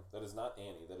Temple, Aaron. That is not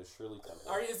Annie. That is Shirley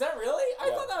Temple. Is that really? I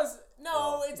Yeah. thought that was...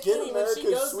 No, it's Get Annie when she America's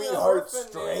goes to the sweetheart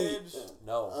orphanage. straight.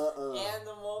 No.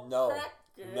 Animal No.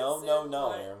 crackers. No, in no,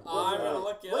 my- Aaron. I'm Wait, gonna wait.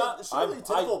 look it Wait, up. Shirley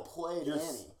Temple played you're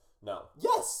Annie. No.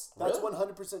 Yes, that's Really?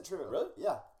 100% true. Really?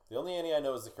 Yeah. The only Annie I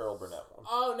know is the Carol Burnett one.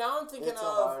 Oh, now I'm thinking It's a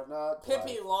of hard knock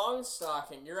Pippi life.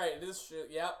 Longstocking. You're right. It is true.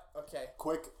 Yep. Okay.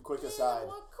 Quick aside.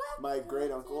 My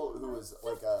great uncle, who was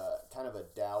like a kind of a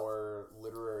dour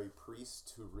literary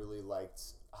priest who really liked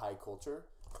high culture,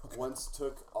 once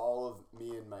took all of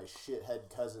me and my shithead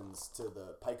cousins to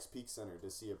the Pikes Peak Center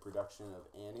to see a production of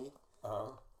Annie.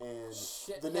 Uh-huh. And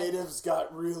Shithead. the natives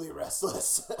got really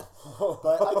restless.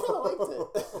 But I kind of liked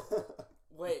it.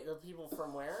 Wait, the people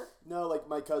from where? No, like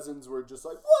my cousins were just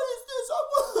like, "What is this?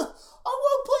 I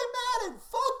won't play Madden.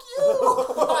 Fuck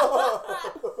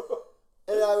you!"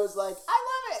 And I was like,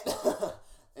 "I love it."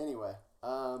 Anyway,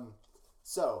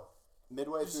 so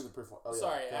midway through the performance. Oh, yeah.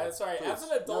 Sorry. Go ahead. Sorry. Please. As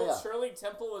an adult, No, yeah. Shirley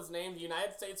Temple was named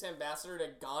United States Ambassador to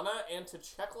Ghana and to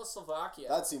Czechoslovakia.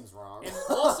 That seems wrong. And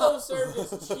also served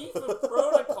as Chief of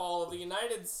Protocol of the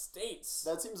United States.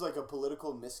 That seems like a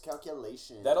political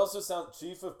miscalculation. That also sounds...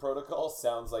 Chief of Protocol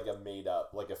sounds like a made-up,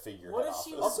 like a figurehead What if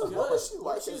she office. was also, what was she good?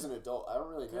 like What she as an adult? I don't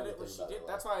really know Good at anything what she about did. her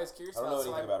That's life. why I was curious I don't about know it,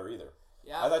 so anything about her either.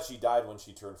 Yeah. I thought she died when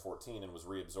she turned 14 and was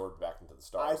reabsorbed back into the I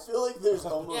stars. feel like there's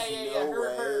almost Yeah. no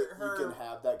way Her- you can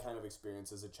have that kind of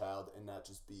experience as a child and not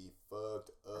just be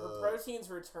fucked up. Her proteins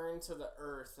returned to the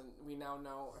earth, and we now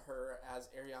know her as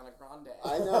Ariana Grande.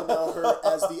 I now know her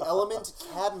as the element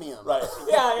cadmium. Right.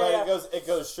 Yeah. Right, it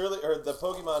goes Shirley, or the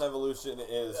Pokemon evolution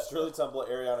is Shirley Temple,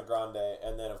 Ariana Grande,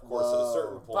 and then of course at a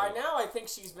certain point. By now, I think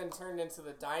she's been turned into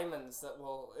the diamonds that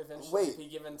will eventually Wait. be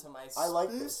given to my I like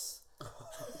this.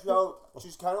 So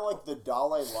she's kind of like the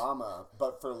Dalai Lama,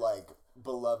 but for like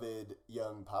beloved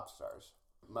young pop stars.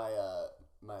 My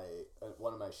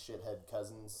one of my shithead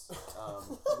cousins,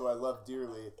 who I love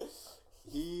dearly,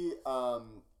 he's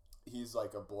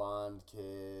like a blonde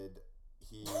kid.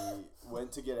 He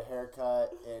went to get a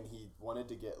haircut and he wanted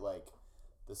to get like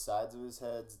the sides of his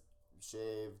head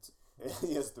shaved.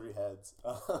 He has 3 heads.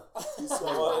 He's so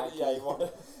wacky.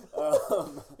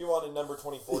 You wanted number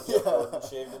 24 Jeff Gordon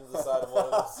shaved into the side of one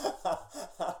of his.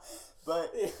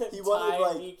 But he Tie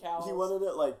wanted decals. he wanted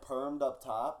it like permed up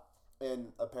top,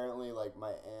 and apparently like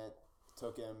my aunt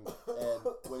took him, and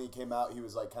when he came out, he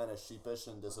was like kind of sheepish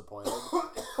and disappointed.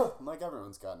 I'm like,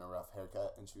 everyone's gotten a rough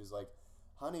haircut, and she was like,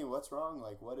 "Honey, what's wrong?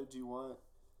 Like, what did you want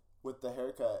with the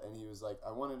haircut?" And he was like,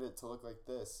 "I wanted it to look like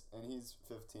this." And he's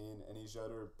 15, and he showed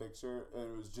her a picture, and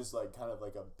it was just like kind of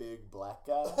like a big black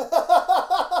guy.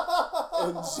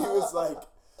 And she was like,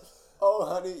 "Oh,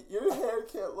 honey, your hair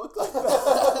can't look like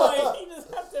that." Like, he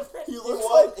just had different. He He looks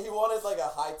wanted, he wanted like a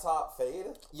high top fade.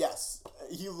 Yes,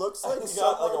 he looks like He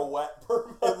got like a someone. wet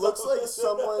perm. It looks like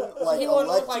someone like He wanted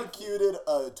to look like- electrocuted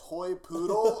a toy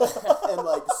poodle and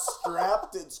like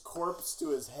strapped its corpse to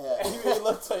his head. He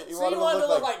looked like he So wanted you wanted to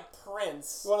look like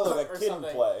Prince. he wanted to look like or Kid and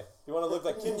something. Play. He wanted to look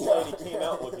like Kid and Play, and he came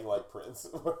out looking like Prince.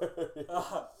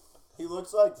 He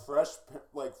looks like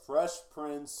Fresh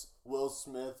Prince, Will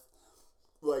Smith.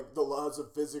 Like the laws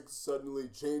of physics suddenly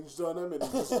changed on him, and he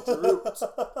just drooped.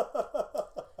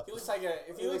 He looks like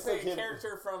he looks like a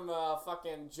character from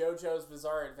fucking JoJo's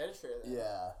Bizarre Adventure. Then.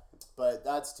 Yeah, but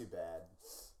that's too bad.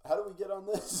 How do we get on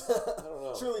this? I don't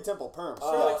know. Shirley Temple perm.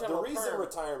 Shirley The Temple reason perm.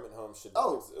 retirement homes should not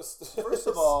Oh, exist. First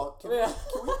of all, can Yeah.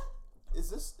 we?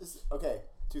 Is okay?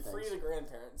 Two things. Free the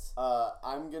grandparents.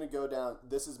 I'm gonna go down.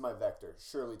 This is my vector.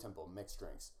 Shirley Temple mixed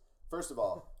drinks. First of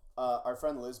all, our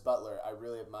friend Liz Butler, I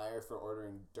really admire for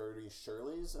ordering dirty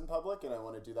Shirleys in public, and I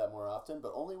want to do that more often,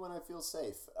 but only when I feel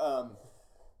safe.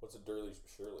 What's a dirty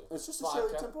Shirley? It's just a Vodka.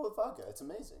 Shirley Temple with vodka. It's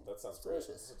amazing. That sounds It's great.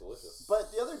 delicious. This is delicious.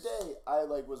 But the other day, I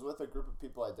was with a group of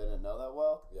people I didn't know that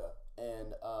well, yeah.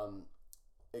 and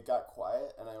it got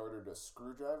quiet, and I ordered a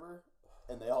screwdriver,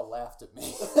 and they all laughed at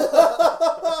me.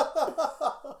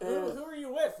 Who are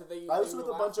you with? That you, I was you with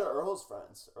a laugh bunch at? of Earl's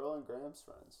friends, Earl and Graham's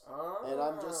friends. Ah. And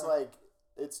I'm just like,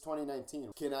 it's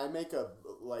 2019. Can I make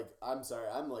I'm sorry,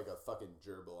 I'm like a fucking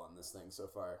gerbil on this thing so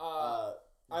far.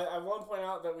 I want to point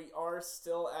out that we are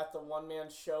still at the one-man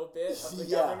show bit of the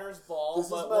Yeah. governor's ball. This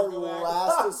is but my we'll go back.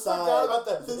 last Forgot aside. about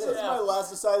that This bit. is my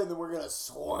last aside, and then we're gonna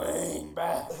swing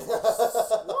back.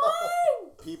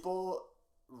 People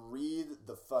read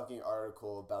the fucking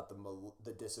article about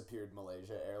the disappeared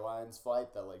Malaysia Airlines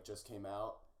flight that just came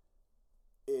out.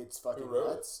 It's fucking Who wrote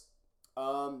it? nuts.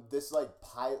 This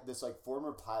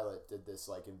former pilot did this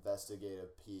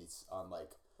investigative piece on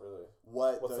Really?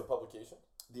 what What's the publication?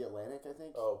 the Atlantic, I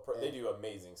think. Oh, they And- do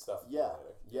amazing stuff. Yeah,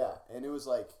 yeah, and it was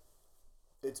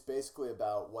it's basically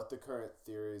about what the current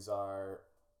theories are,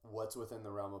 what's within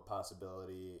the realm of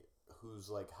possibility,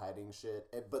 who's hiding shit.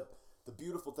 But the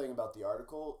beautiful thing about the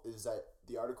article is that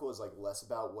the article is less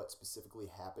about what specifically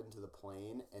happened to the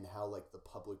plane and how the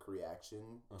public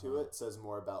reaction to it says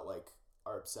more about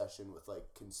our obsession with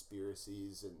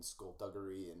conspiracies and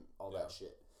skullduggery and all that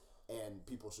shit. And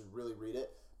people should really read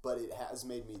it. But it has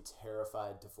made me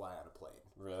terrified to fly on a plane.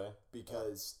 Really?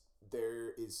 Because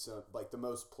there is some the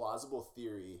most plausible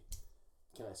theory.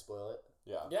 Can I spoil it?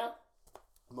 Yeah. Yeah.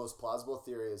 The most plausible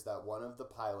theory is that one of the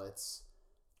pilots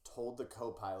told the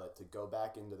co-pilot to go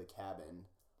back into the cabin,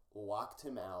 locked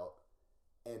him out,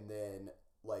 and then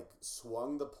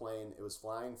swung the plane. It was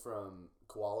flying from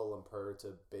Kuala Lumpur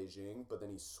to Beijing, but then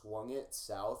he swung it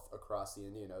south across the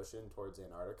Indian Ocean towards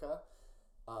Antarctica,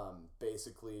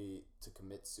 basically to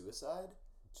commit suicide.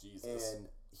 Jesus. And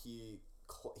the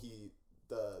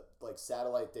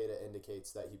satellite data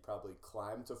indicates that he probably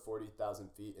climbed to 40,000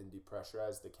 feet and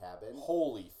depressurized the cabin.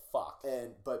 Holy fuck.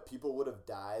 But people would have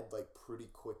died pretty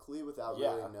quickly without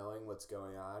Yeah. really knowing what's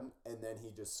going on. And then he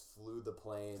just flew the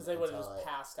plane. Because they would have until just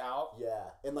passed out.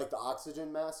 Yeah, and the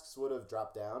oxygen masks would have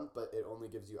dropped down, but it only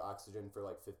gives you oxygen for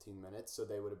 15 minutes. So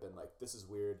they would have been this is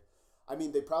weird. I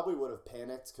mean, they probably would have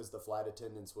panicked because the flight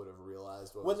attendants would have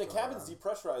realized what When was the going cabin's on.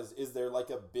 depressurized, is there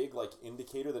a big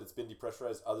indicator that it's been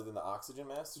depressurized other than the oxygen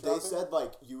mask? They said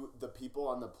the people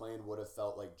on the plane would have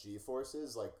felt G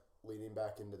forces leaning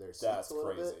back into their seats That's a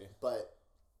little crazy. bit, but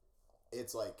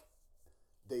it's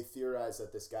they theorized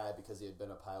that this guy, because he had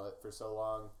been a pilot for so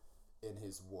long, in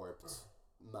his warped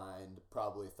mind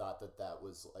probably thought that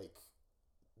was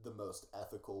the most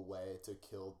ethical way to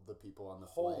kill the people on the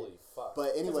flight. Holy fuck.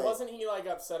 But anyway, Wasn't he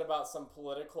upset about some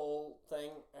political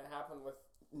thing that happened with?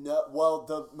 no. Well,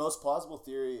 the most plausible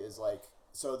theory is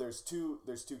so there's two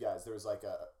guys. There's a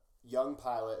young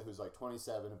pilot who's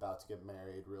 27, about to get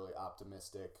married, really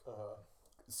optimistic.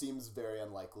 Seems very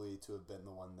unlikely to have been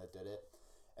the one that did it.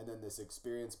 And then this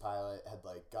experienced pilot had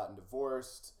gotten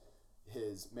divorced.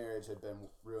 His marriage had been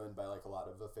ruined by a lot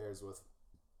of affairs with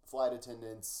flight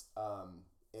attendants.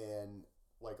 And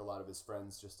a lot of his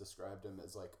friends just described him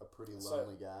as a pretty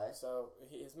lonely guy. So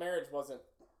his marriage wasn't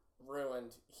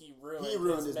ruined. He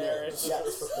ruined his marriage.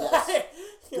 Yes, yes.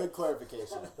 Good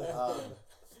clarification.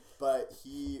 But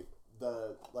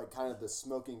the kind of the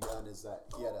smoking gun is that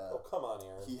he had Oh, come on,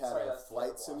 Aaron. he had Sorry, a that's flight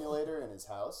terrible. simulator in his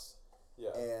house,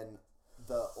 Yeah. and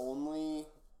the only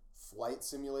flight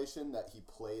simulation that he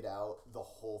played out the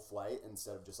whole flight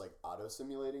instead of just auto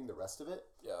simulating the rest of it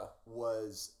Yeah.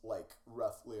 was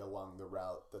roughly along the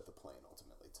route that the plane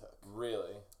ultimately took.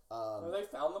 Really? Have they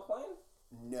found the plane?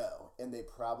 No, and they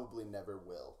probably never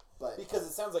will. But Because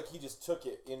it sounds like he just took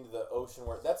it into the ocean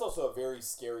where that's also a very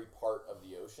scary part of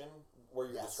the ocean where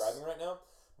you're describing right now.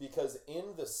 Because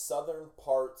in the southern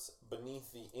parts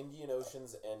beneath the Indian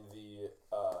Oceans and the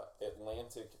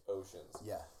Atlantic Oceans,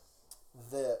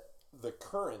 the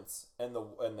currents and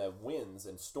the winds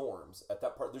and storms at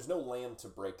that part, there's no land to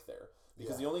break there.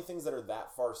 Because the only things that are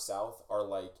that far south are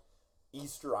like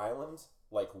Easter Island,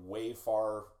 like way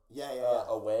far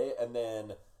away, and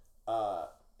then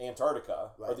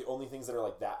Antarctica are the only things that are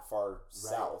like that far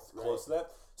south, close to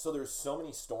that. So there's so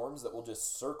many storms that will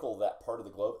just circle that part of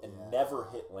the globe and never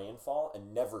hit landfall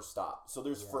and never stop. So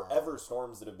there's forever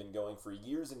storms that have been going for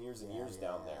years and years and years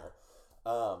down there.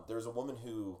 There's a woman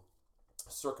who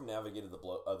circumnavigated the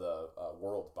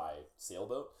world by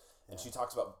sailboat. And she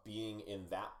talks about being in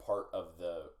that part of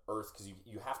the earth because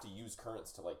you have to use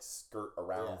currents to like skirt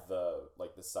around the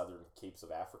southern capes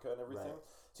of Africa and everything. Right.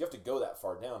 So you have to go that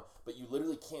far down, but you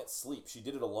literally can't sleep. She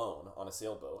did it alone on a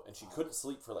sailboat, and she couldn't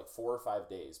sleep for like 4 or 5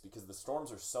 days because the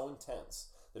storms are so intense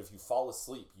that if you fall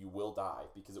asleep, you will die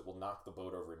because it will knock the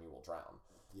boat over and you will drown.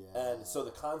 Yeah. And so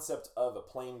the concept of a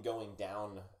plane going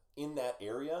down in that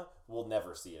area, we'll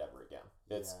never see it ever again.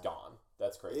 It's gone.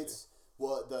 That's crazy.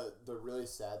 Well, the really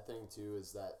sad thing too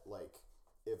is that like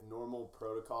if normal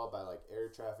protocol by like air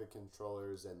traffic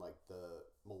controllers and like the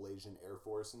Malaysian Air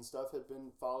Force and stuff had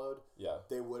been followed,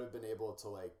 they would have been able to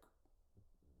like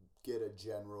get a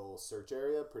general search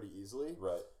area pretty easily.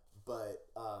 Right. But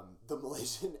the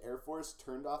Malaysian Air Force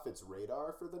turned off its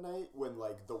radar for the night when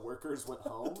like the workers went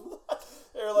home.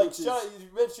 They were like,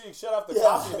 make sure you shut off the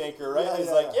coffee maker, right? And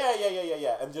he's like,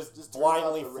 yeah, and just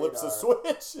blindly flips a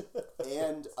switch.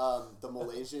 And the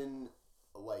Malaysian,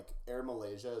 like Air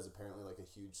Malaysia is apparently like a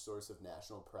huge source of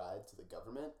national pride to the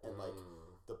government, and like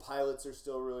the pilots are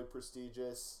still really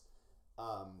prestigious,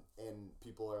 and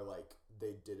people are like,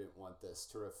 they didn't want this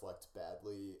to reflect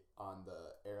badly on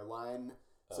the airline.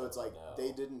 So it's like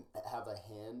they didn't have a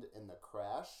hand in the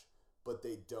crash, but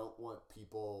they don't want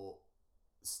people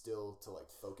still to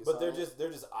like focus on it.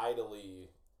 They're just idly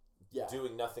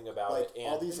doing nothing about like, it,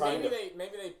 and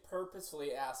maybe they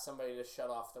purposefully asked somebody to shut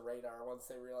off the radar once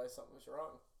they realized something was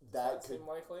wrong. That could seem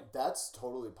likely. That's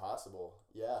totally possible.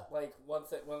 Yeah. Like when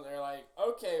they're like,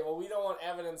 okay, well we don't want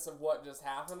evidence of what just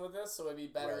happened with this, so it'd be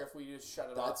better if we just shut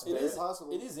it off. It is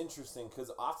possible. It is interesting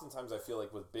because oftentimes I feel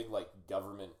like with big like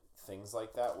government things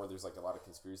like that, where there's like a lot of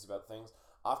conspiracy about things,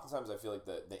 oftentimes I feel like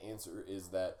the answer is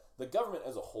that the government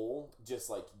as a whole just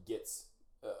like gets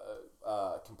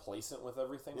complacent with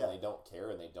everything and they don't care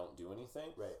and they don't do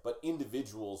anything. Right. But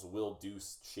individuals will do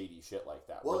shady shit like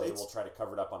that, where they will try to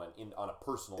cover it up on a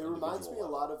personal. It reminds me level.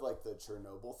 A lot of like the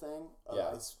Chernobyl thing.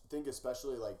 I think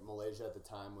especially like Malaysia at the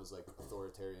time was like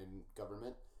authoritarian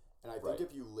government, and I think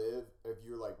if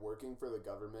you're like working for the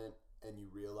government and you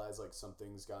realize like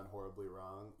something's gone horribly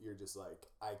wrong, you're just like,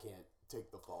 I can't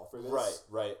take the fall for this.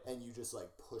 Right. And you just like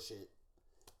push it.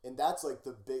 And that's like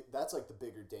the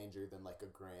bigger danger than like a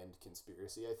grand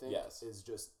conspiracy, I think. Yes. Is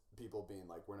just people being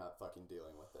like, we're not fucking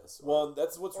dealing with this. Well,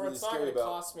 that's what's really scary about. It's not going to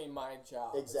cost me my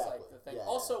job. Exactly. It's like the thing.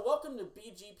 Also, welcome to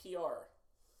BGPR.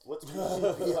 What's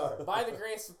BGPR? By the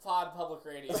Grace of Pod Public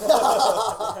Radio.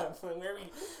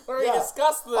 where we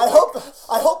discuss the... I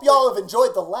hope y'all have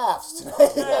enjoyed the laughs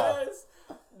tonight.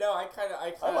 No, I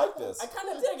like this. I kind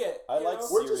of dig it. I like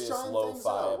we're serious just trying lo-fi things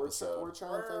out. episode. We're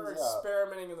trying things out. We're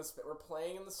experimenting in the space. We're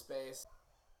playing in the space.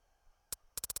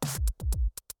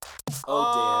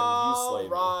 Oh, Dan, you slayed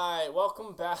me. Right,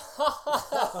 welcome back.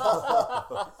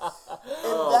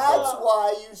 And that's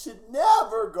why you should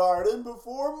never garden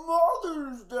before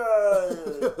Mother's Day.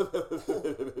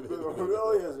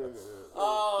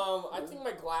 I think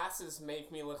my glasses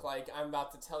make me look like I'm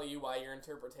about to tell you why your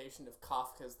interpretation of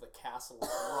Kafka's The Castle is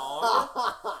wrong,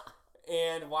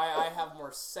 and why I have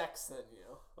more sex than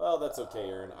you. Well, that's okay,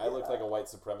 Aaron. I look like a white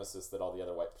supremacist that all the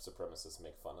other white supremacists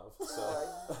make fun of.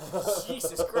 So,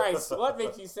 Jesus Christ, what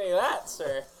makes you say that,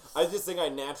 sir? I just think I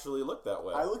naturally look that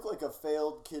way. I look like a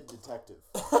failed kid detective.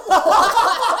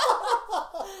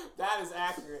 That is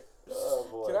accurate. Oh,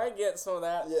 boy. Can I get some of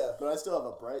that? Yeah, but I still have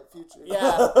a bright future.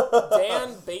 Yeah,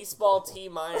 Dan Baseball T.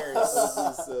 Myers.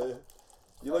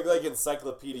 You look like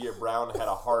Encyclopedia Brown had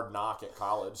a hard knock at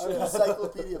college. I'm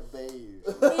Encyclopedia Beige.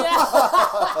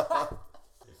 Yeah.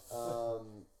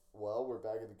 Well, we're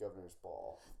back at the governor's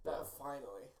ball.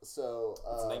 Finally. So,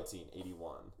 it's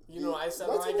 1981. You know what I said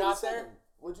when I got there?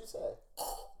 What'd you say?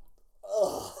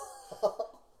 Oh.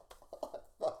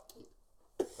 Fuck you.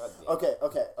 Okay.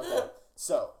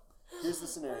 So, Here's the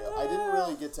scenario. I didn't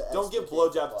really get to Don't give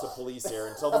explicate the blowjobs to plot. police here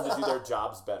and tell them to do their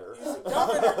jobs better.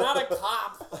 Governor, not a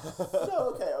cop.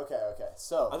 No, okay.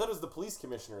 So I thought it was the police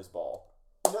commissioner's ball.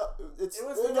 no, it's It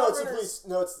was no, the no, it's the governor's- police.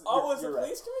 No, it's Oh, was you're the right.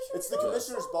 police commissioner? It's the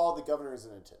commissioner's ball. The governor is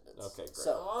in attendance. Okay, great.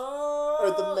 So Oh, or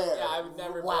the mayor. Yeah, I would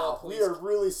never blow Wow, a police. we are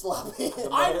really sloppy.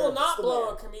 I will It's not the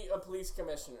blow mayor. a police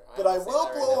commissioner. But I will say will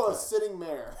that right blow now. a sitting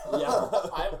mayor. Yeah.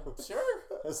 I'm sure.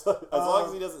 As long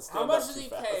as he doesn't stand How much up is too he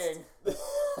fast. paying?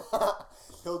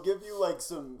 He'll give you like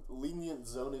some lenient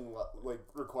zoning like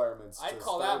requirements. I'd to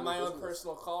call start that a my new own business.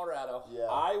 personal Colorado. Yeah.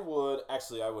 I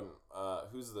wouldn't.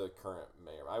 Who's the current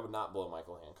mayor? I would not blow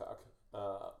Michael Hancock.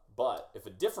 But if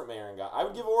a different mayor I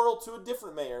would give oral to a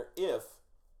different mayor if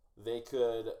they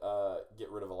could get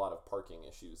rid of a lot of parking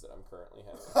issues that I'm currently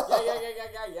having.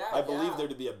 Yeah. I believe there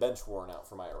to be a bench warrant out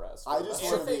for my arrest. I just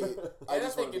And want if to they, be. I and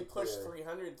just if they want to be could push clear.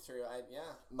 300 through, yeah.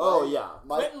 Oh, yeah.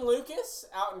 Quentin Lucas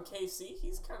out in KC,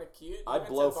 he's kind of cute. He I'd went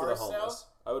blow to for the Barstow. homeless.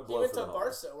 I would He blow went for to the homeless.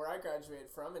 Barstow, where I graduated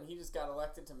from, and he just got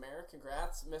elected to mayor.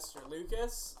 Congrats, Mr.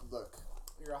 Lucas. Look,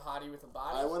 You're a hottie with a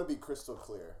body. I want to be crystal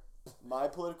clear. My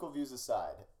political views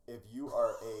aside, if you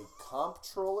are a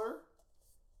comptroller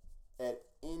at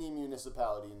any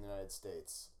municipality in the United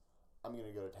States, I'm going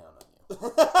to go to town on you.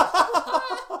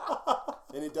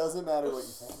 And it doesn't matter what you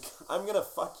think. I'm gonna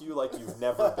fuck you like you've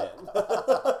never been.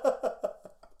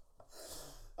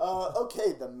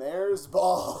 Okay, the mayor's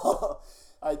ball.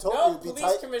 I told No, you it'd be police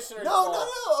tight. commissioner's no, ball. No.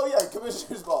 Oh yeah,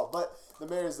 commissioner's ball. But the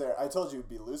mayor's there. I told you it'd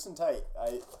be loose and tight.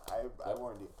 I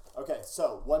warned you. Okay,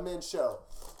 so one man show.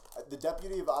 The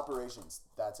deputy of operations,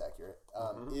 that's accurate,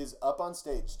 is up on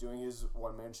stage doing his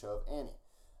one man show of Annie.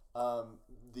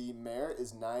 The mayor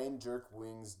is 9 jerk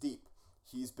wings deep.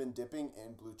 He's been dipping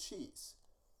in blue cheese.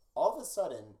 All of a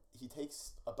sudden, he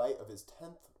takes a bite of his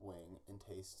 10th wing and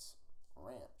tastes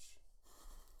ranch.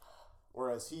 Or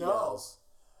as he yells,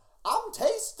 I'm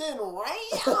tasting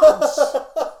ranch!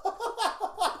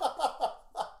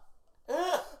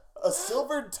 A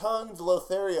silver-tongued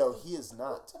Lothario, he is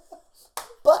not.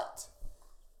 But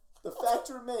the fact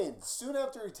remains, soon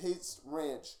after he tastes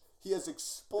ranch, he has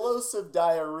explosive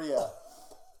diarrhea.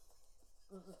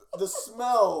 The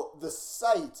smell, the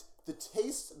sight, the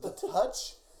taste, the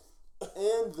touch,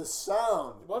 and the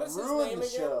sound What is his ruined name the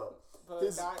again? show.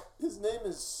 The guy. His name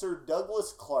is Sir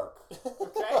Douglas Clark.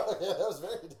 Okay. Yeah, that was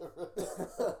very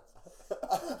different.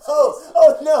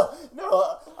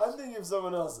 No, I'm thinking of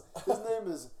someone else. His name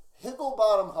is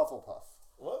Higglebottom Hufflepuff.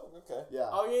 Well, okay. Yeah.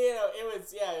 Oh yeah, it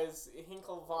was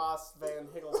Hinklevoss Van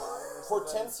Higglebottom or something.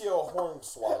 Hortensio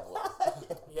Hornswoggle.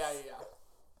 Yeah.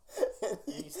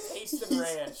 He's tasting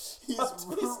ranch.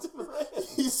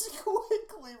 He's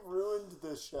quickly ruined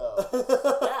the show.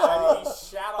 Yeah, I mean, he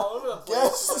shat all over the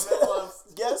place in the middle of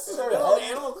Guests are middle of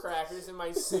heading- animal crackers in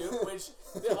my soup, which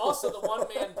also the one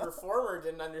man performer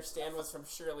didn't understand was from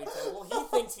Shirley Temple. He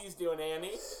thinks he's doing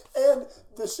Annie. And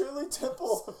the Shirley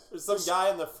Temple. There's some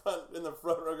guy in the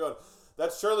front row going,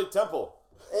 "That's Shirley Temple.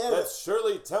 And That's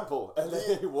Shirley Temple," and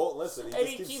then he won't listen. And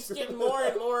he keeps getting more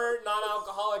and more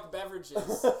non-alcoholic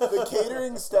beverages. the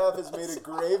catering staff has made a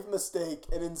grave mistake,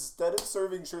 and instead of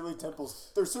serving Shirley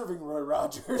Temples, they're serving Roy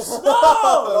Rogers. No!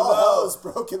 All hell is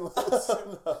broken loose.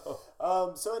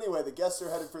 So anyway, the guests are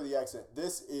headed for the exit.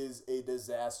 This is a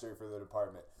disaster for the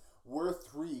department. We're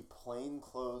 3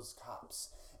 plainclothes cops,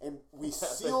 and we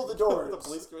seal the doors. The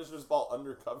police commissioner's ball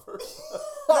undercover.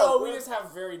 No, we just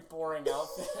have very boring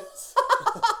outfits.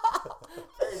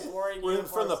 Very boring We're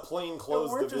from the uniforms. plain clothes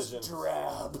We're division. just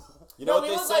drab. You know No, what we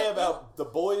they look say like- about the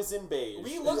boys in beige?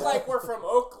 We look like we're from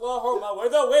Oklahoma, where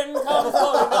the wind comes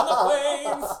blowing down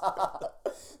the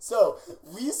plains. So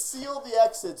we seal the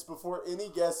exits before any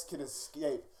guests can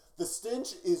escape. The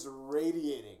stench is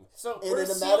radiating. So And we're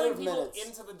in a matter sealing of people minutes-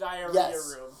 into the diarrhea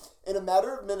Yes. room. In a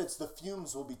matter of minutes, the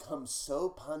fumes will become so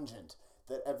pungent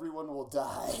that everyone will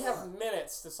die. We have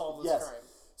minutes to solve this Yes. crime.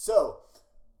 So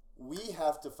we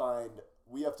have to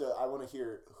I want to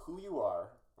hear who you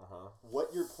are,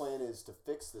 what your plan is to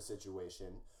fix the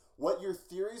situation, what your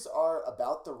theories are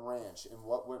about the ranch and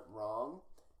what went wrong,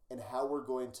 and how we're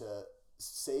going to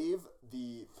save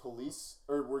the police,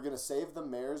 or we're going to save the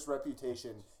mayor's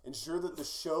reputation, ensure that the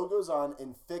show goes on,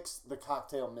 and fix the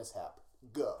cocktail mishap.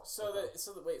 Go. So the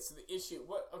issue,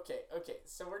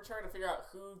 so we're trying to figure out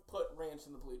who put ranch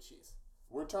in the blue cheese.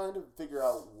 We're trying to figure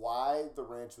out why the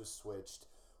ranch was switched,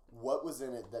 what was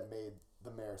in it that made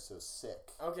the mayor so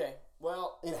sick, Okay,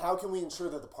 well, and how can we ensure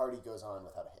that the party goes on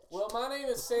without a hitch. my name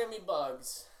is Sammy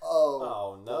Bugs.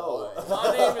 Oh no! boy.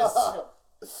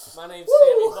 My name's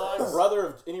Sammy Bugs. Brother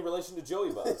of any relation to Joey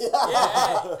Bugs? Yeah,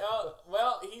 hey,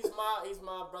 well, he's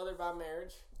my brother by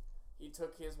marriage. He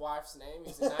took his wife's name.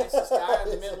 He's the nicest guy in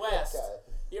the Midwest.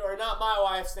 Or not my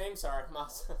wife's name, sorry. My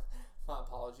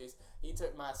apologies. He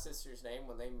took my sister's name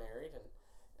when they married, and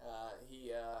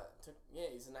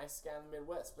he's the nicest guy in the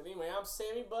Midwest. But anyway, I'm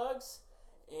Sammy Bugs,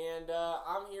 and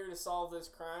I'm here to solve this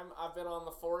crime. I've been on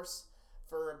the force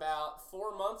for about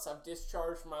 4 months. I've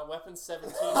discharged my weapon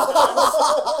 17 times.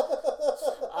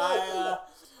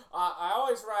 I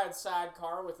always ride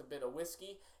sidecar with a bit of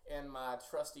whiskey and my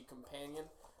trusty companion,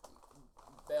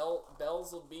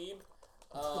 Beelzebub.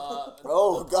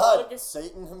 Oh God, pug.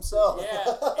 Satan himself. Yeah.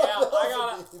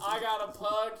 I got a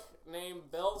pug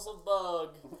named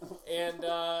Beelzebub, and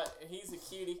he's a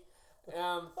cutie.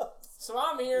 So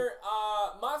I'm here.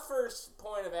 My first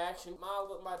point of action,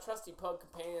 my trusty pug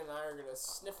companion and I are gonna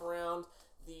sniff around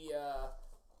the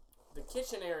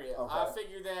kitchen area. Okay. I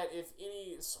figured that if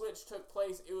any switch took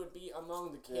place, it would be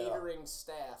among the catering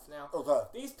staff. Now,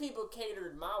 these people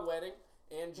catered my wedding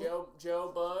and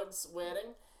Joe Bug's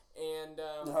wedding. And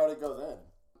how'd it go then?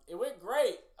 It went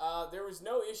great. There was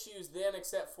no issues then,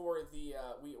 except for we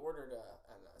ordered an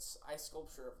ice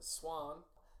sculpture of a swan.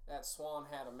 That swan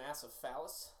had a massive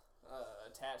phallus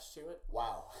attached to it.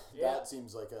 Wow, yeah. That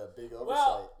seems like a big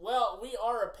oversight. Well, we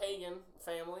are a pagan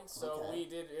family, so we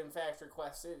did in fact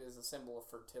request it as a symbol of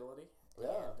fertility.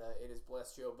 Yeah. And it has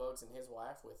blessed Joe Bugs and his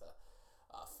wife with a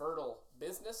fertile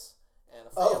business. And a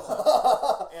family,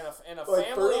 and a like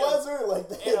family, fertilizer,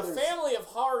 and a family of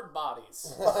hard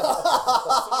bodies.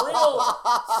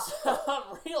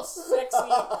 some real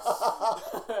sexy.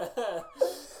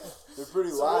 They're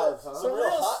pretty live, huh? Some real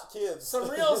hot kids. Some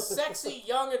real sexy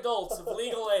young adults of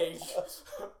legal age.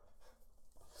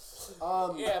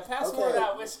 Pass more of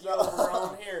that whiskey over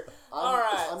on here. All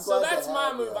right, so that's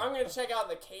my move. I'm going to check out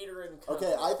the catering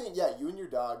company. Okay, I think, you and your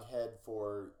dog head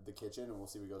for the kitchen, and we'll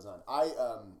see what goes on.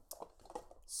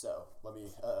 So, let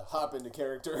me hop into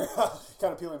character.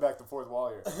 Kind of peeling back the fourth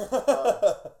wall here.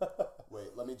 Wait,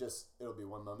 it'll be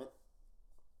one moment.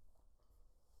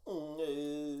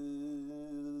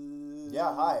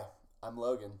 Yeah, hi. I'm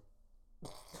Logan.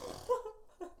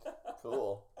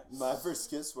 Cool. My first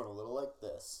kiss went a little like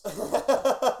this.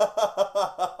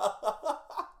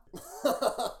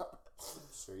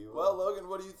 Sure you will. Well, Logan,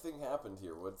 what do you think happened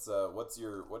here? What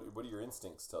do your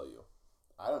instincts tell you?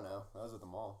 I don't know. I was at the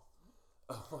mall.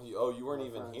 Oh, you weren't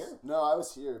even here? No, I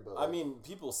was here, but I mean,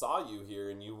 people saw you here,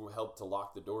 and you helped to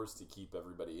lock the doors to keep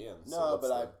everybody in. No,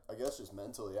 but I guess just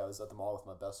mentally, I was at the mall with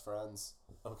my best friends.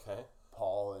 Okay.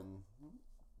 Paul and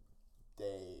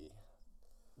Dave.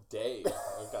 Okay.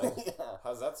 Yeah.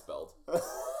 How's that spelled?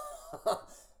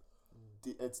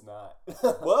 It's not.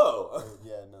 Whoa.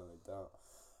 Yeah, no, they don't.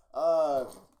 I'm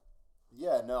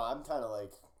kind of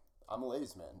like, I'm a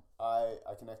ladies' man. I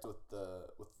connect with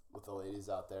the ladies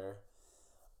out there.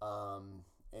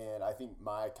 And I think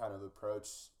my kind of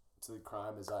approach to the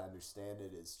crime, as I understand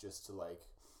it, is just to like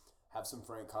have some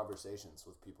frank conversations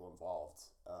with people involved.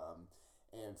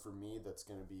 And for me, that's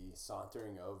going to be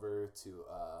sauntering over to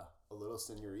a little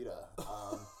senorita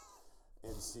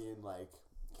and seeing like,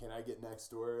 can I get next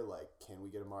door? Like, can we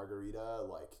get a margarita?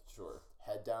 Like, sure.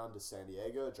 Head down to San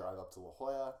Diego, drive up to La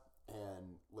Jolla,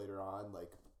 and later on,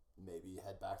 like, maybe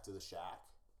head back to the shack.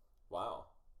 Wow.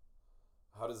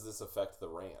 How does this affect the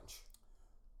ranch?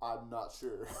 I'm not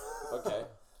sure. Okay.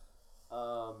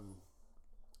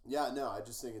 I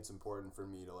just think it's important for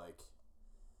me to, like,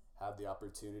 have the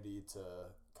opportunity to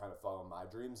kind of follow my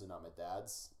dreams and not my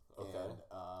dad's. Okay.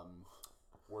 And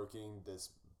working this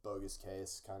bogus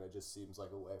case kind of just seems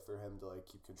like a way for him to, like,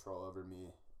 keep control over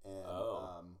me. And,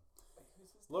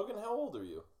 Logan, how old are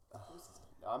you?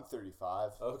 I'm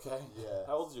 35. Okay. Yeah.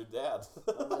 How old's your dad?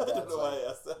 My I don't know why I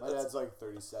asked that. My dad's like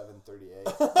 37, 38.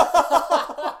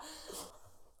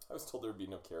 I was told there would be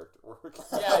no character work.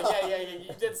 Yeah.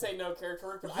 You did say no character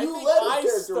work, but I think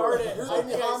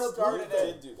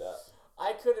did do that.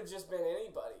 I could have just been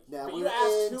anybody. Now but we're you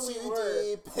asked in who we too were.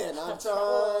 deep, and I'm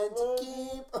trying to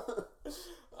keep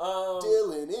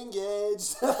Dylan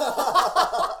engaged.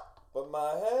 But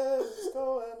my head is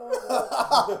going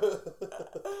on.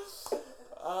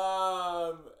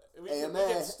 We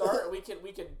can start. We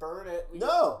could burn it.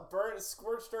 Burn it.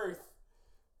 Scorched earth.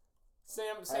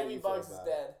 Sammy Bugs is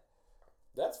dead.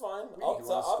 That's fine. I'll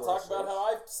talk about how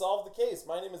I solved the case.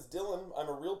 My name is Dylan. I'm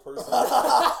a real person.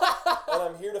 And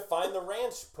I'm here to find the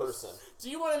ranch person. Do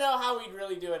you want to know how we'd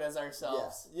really do it as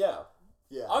ourselves? Yeah.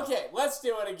 Okay, let's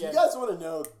do it again. Do you guys want to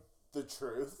know the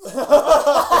truth?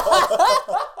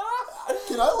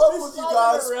 Can I live with you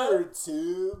guys for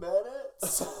 2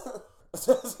 minutes?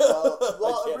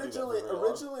 Originally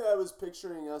originally I was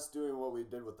picturing us doing what we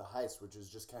did with the heist, which is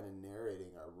just kind of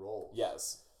narrating our roles.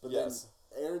 Yes. But yes.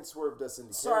 then Aaron swerved us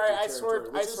into Sorry, character I territory,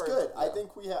 swerved- which I is swerved. good.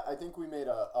 Yeah. I think we made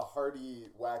a hearty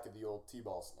whack of the old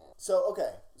T-ball stand. So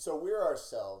okay, so we're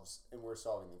ourselves and we're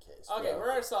solving the case. Okay,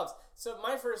 we're ourselves. So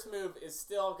my first move is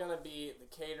still gonna be the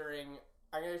catering.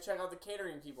 I'm gonna check out the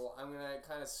catering people. I'm gonna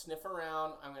kind of sniff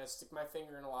around. I'm gonna stick my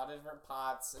finger in a lot of different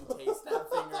pots and taste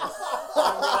that finger.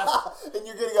 And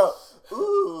you're gonna go,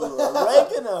 ooh,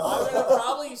 oregano. I'm gonna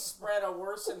probably spread a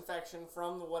worse infection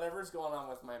from whatever's going on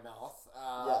with my mouth.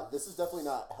 Yeah, this is definitely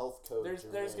not health code.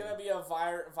 There's gonna be a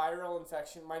viral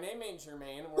infection. My name ain't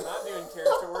Jermaine. We're not doing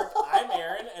character work. I'm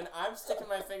Aaron, and I'm sticking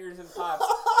my fingers in pots.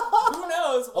 Who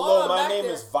knows? Hello, my name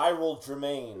is Viral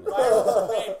Jermaine. Viral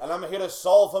Jermaine. And I'm here to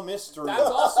solve a mystery. That's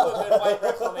also a good white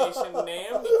reclamation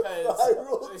name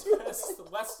because the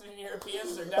Western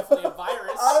Europeans are definitely a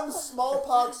virus. I'm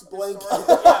smallpox blanket.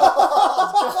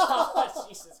 Yeah.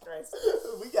 Jesus Christ.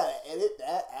 We gotta edit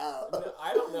that out.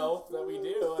 I don't know that we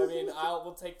do. I mean,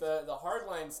 we'll take the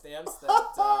hardline stance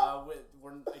that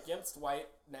we're against white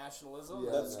nationalism.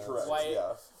 Yeah, That's no, correct.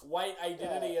 White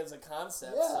identity as a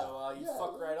concept. Yeah. So you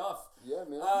fuck right off. Yeah,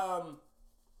 man.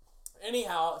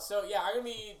 Anyhow, so yeah, I'm gonna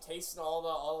be tasting all the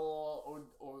hors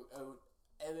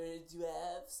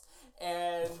d'oeuvres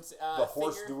and The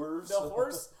horse doers. the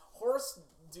horse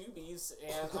doobies,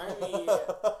 and I'm gonna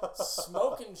be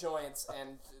smoking joints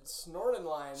and snorting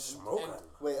lines and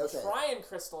Wait, okay. trying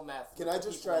crystal meth. Can with I the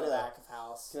just people try in the to- back of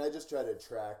house? Can I just try to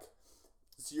track?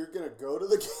 So you're gonna go to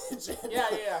the kitchen.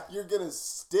 Yeah. You're gonna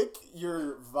stick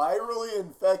your virally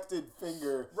infected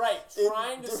finger. Right, in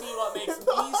trying to see what makes me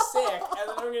different- sick, and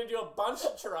then I'm gonna do a bunch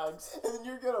of drugs. And then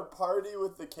you're gonna party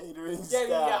with the catering Yeah,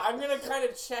 staff. I'm gonna kind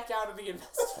of check out of the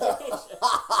investigation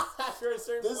after a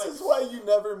certain This point. is why you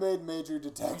never made Major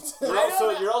Detective.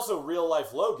 You're also real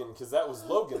life Logan because that was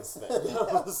Logan's thing.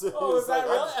 Oh, is that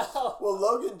really? Oh. Well,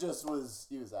 Logan just was.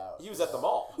 He was out. He was at the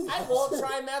mall. I won't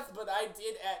try meth, but I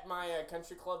did at my country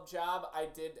club job. I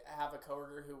did have a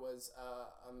coworker who was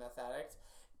a meth addict,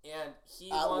 and he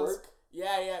At once. work?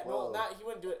 Yeah. Whoa. No, not he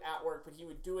wouldn't do it at work, but he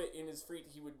would do it in his free.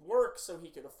 He would work so he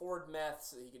could afford meth,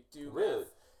 so he could do Really?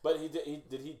 meth. But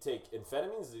did he take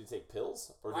amphetamines? Did he take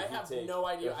pills? Or did I he have take, no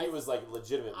idea. or he was like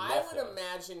legitimate I meth would head?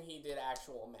 imagine he did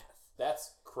actual meth.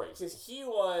 That's crazy. Because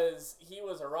he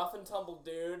was a rough and tumble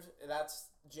dude. That's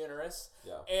generous.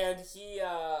 Yeah. And he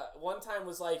one time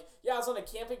was like, yeah, I was on a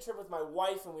camping trip with my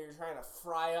wife, and we were trying to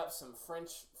fry up some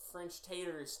French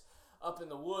taters up in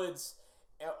the woods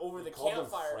over the Called them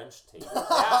campfire. French taters.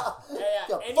 Yeah.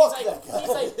 Yeah, And fuck he's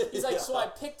that guy. like, so I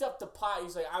picked up the pot.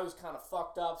 He's like, I was kind of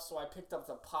fucked up, so I picked up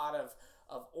the pot of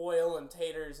oil and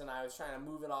taters, and I was trying to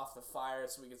move it off the fire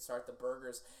so we could start the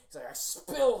burgers. He's like, I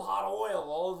spilled hot oil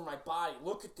all over my body.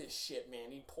 Look at this shit, man.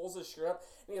 He pulls his shirt up,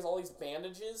 and he has all these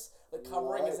bandages like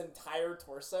covering his entire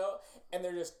torso, and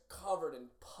they're just covered in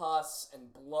pus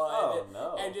and blood. Oh,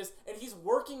 no. And he's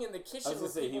working in the kitchen I was gonna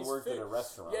with say he people's worked food. in a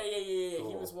restaurant. Yeah. He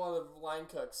Cool. was one of the line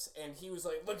cooks, and he was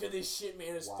like, "Look at this shit,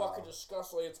 man! It's fucking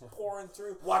disgusting. It's pouring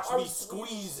through. Watch I me was-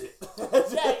 squeeze it.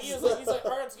 Yeah, he's like, I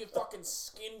got to get fucking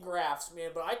skin grafts,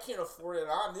 man, but I can't afford it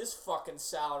on this fucking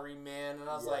salary, man. And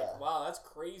I was Yeah. like, wow, that's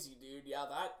crazy, dude. Yeah,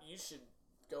 that you should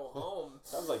go home.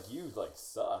 Sounds like you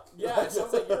suck. Yeah, it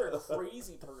sounds like you're a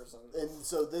crazy person. And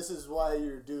so this is why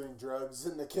you're doing drugs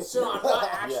in the kitchen. So I'm not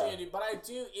actually Yeah. gonna do, but I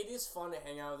do. It is fun to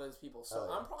hang out with those people. So Oh,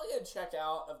 yeah. I'm probably gonna check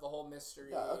out of the whole mystery.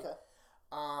 Yeah, okay.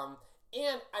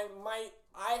 And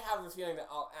I have a feeling that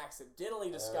I'll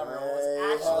accidentally discover I what's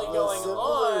have actually a going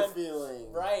similar on.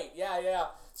 feeling. Right? Yeah.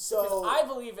 So Because I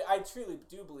believe it. I truly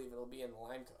do believe it'll be in the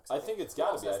line cooks. I think it's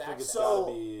gotta be. I Process think it's access. gotta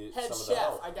So, be Head some of the chef.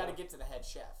 help. I got to get to the head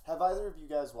chef, have either of you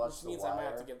guys watched which The means Wire? I might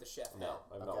have to get the chef. No,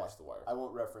 I've not Okay. watched The Wire. I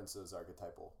won't reference those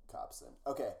archetypal cops then.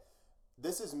 Okay,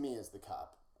 this is me as the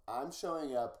cop. I'm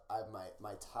showing up. I have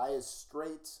my tie is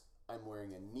straight. I'm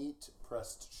wearing a neat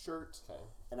pressed shirt, Okay.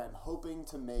 and I'm hoping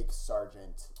to make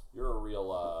sergeant. You're a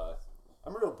real.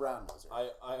 I'm a real brown noser.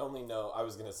 I only know. I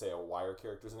was gonna say a Wire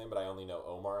character's name, but I only know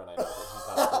Omar, and I know that he's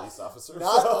not a police officer.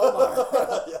 Not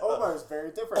Omar. Omar is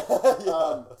very different.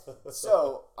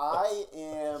 So I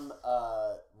am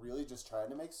really just trying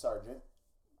to make sergeant.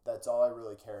 That's all I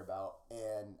really care about,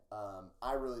 and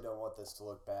I really don't want this to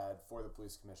look bad for the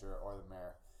police commissioner or the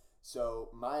mayor. So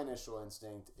my initial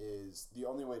instinct is the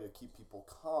only way to keep people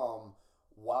calm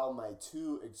while my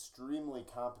two extremely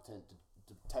competent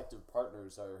detective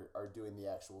partners are doing the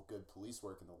actual good police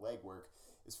work and the legwork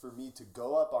is for me to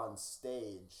go up on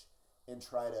stage and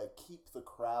try to keep the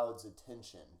crowd's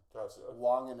attention Gotcha.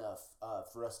 long enough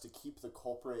for us to keep the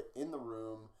culprit in the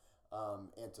room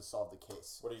and to solve the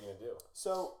case. What are you gonna do?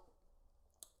 So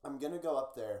I'm gonna go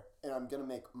up there and I'm gonna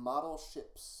make model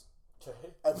ships. Okay.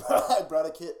 I brought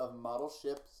a kit of model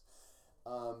ships,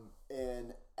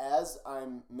 and as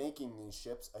I'm making these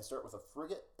ships, I start with a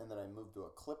frigate, and then I move to a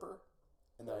clipper,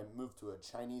 and then I move to a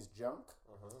Chinese junk,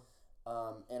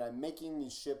 and I'm making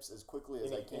these ships as quickly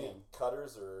as I can. Any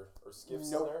cutters or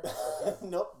skiffs Nope. in there? Okay.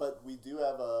 Nope, but we do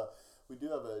have a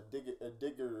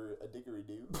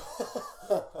diggery-doo.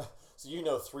 So you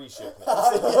know 3 ship names.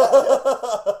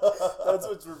 That's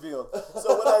what's revealed.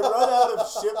 So when I run out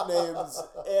of ship names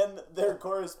and their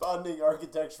corresponding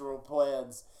architectural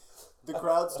plans, the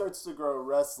crowd starts to grow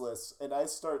restless, and I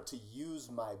start to use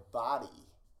my body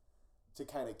to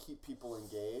kind of keep people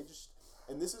engaged.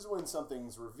 And this is when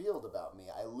something's revealed about me.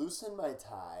 I loosen my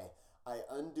tie, I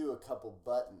undo a couple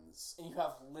buttons, And you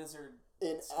have lizard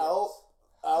and skills.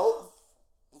 out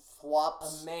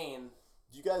flops. A mane.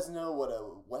 Do you guys know what a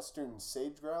western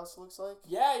sage grouse looks like?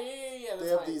 Yeah. That's They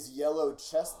have nice. these yellow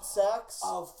chest sacks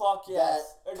Oh, fuck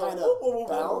yes. that kind of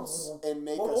bounce and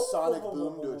make a sonic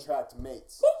boom to attract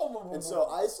mates. And so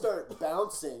I start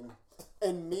bouncing,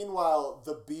 and meanwhile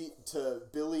the beat to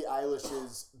Billie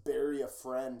Eilish's "Bury a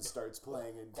Friend" starts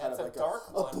playing, and kind That's of a like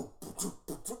dark one.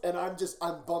 and I'm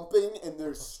bumping, and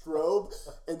there's strobe,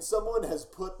 and someone has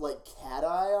put like cat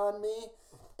eye on me,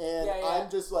 and Yeah. I'm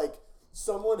just like,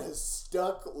 someone has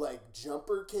stuck like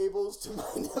jumper cables to my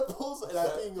nipples, and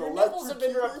I'm being Your nipples have been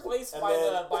electrocuted. replaced And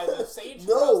by then- the sage.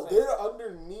 No, grouse thing. they're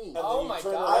underneath. And Oh then you my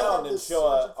turn God. I have around and this show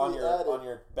on surgically your added. on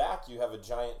your back you have a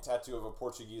giant tattoo of a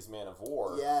Portuguese man of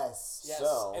war. Yes. Yes.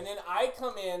 So- And then I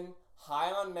come in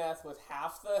high on meth with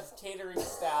half the catering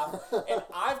staff, and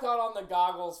I've got on the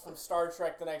goggles from Star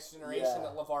Trek: The Next Generation Yeah.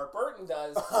 that LeVar Burton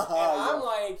does, and Yeah. I'm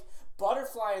like,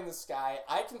 butterfly in the sky.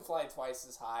 I can fly twice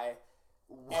as high.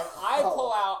 And I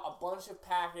pull out a bunch of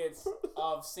packets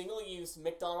of single-use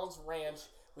McDonald's Ranch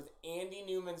with Randy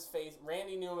Newman's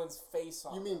face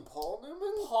on. You mean Paul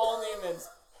Newman? Paul Newman's?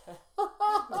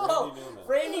 Randy Newman.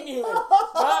 Randy Newman,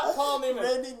 not Paul Newman.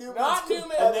 Randy Newman's Not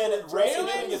Newman. And then competitive Randy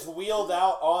Newman? Newman gets wheeled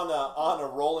out on a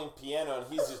rolling piano, and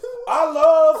he's just, I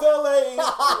love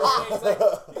LA.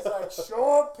 He's like,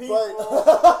 short people.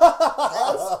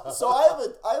 So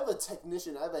I have a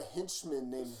technician, I have a henchman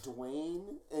named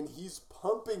Dwayne, and he's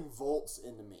pumping volts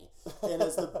into me. And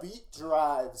as the beat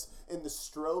drives and the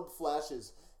strobe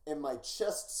flashes, and my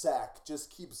chest sack just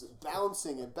keeps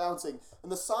bouncing and bouncing,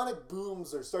 and the sonic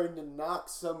booms are starting to knock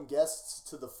some guests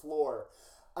to the floor,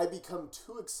 I become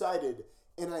too excited,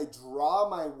 and I draw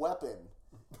my weapon,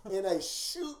 and I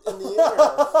shoot in the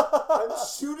air. I'm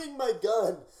shooting my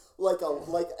gun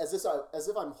as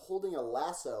if I'm holding a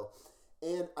lasso,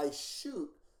 and I shoot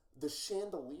the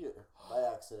chandelier by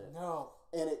accident, No.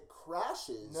 and it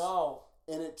crashes, No.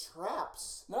 and it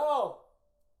traps No.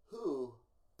 who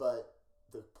but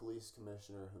the police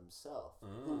commissioner himself,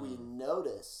 who we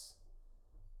notice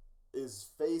is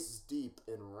face deep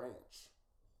in ranch.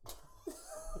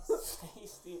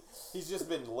 He's just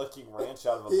been licking ranch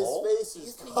out of a His bowl. face He's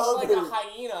is like covered. a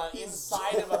hyena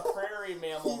inside of a prairie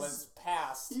mammal He's- that's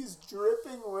passed. He's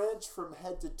dripping ranch from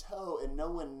head to toe, and no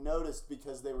one noticed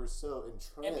because they were so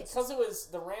entranced. And because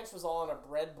the ranch was all in a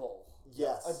bread bowl.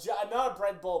 yes. Not a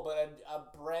bread bowl, but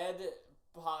a bread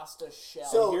pasta shell.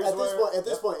 So here's at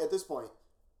this where- point,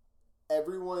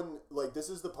 everyone, like, this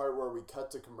is the part where we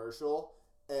cut to commercial,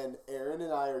 and Aaron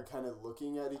and I are kind of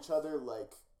looking at each other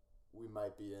like we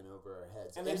might be in over our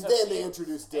heads. And there's then a they few-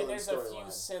 introduce and Dylan's there's a few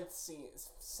storyline.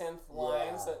 synth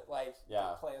lines Yeah. that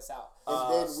Yeah. play us out.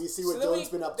 And then we see what so then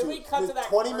Dylan's we- been up then to we cut to that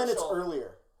 20 minutes commercial.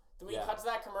 earlier. Then we Yeah. cut to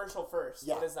that commercial first.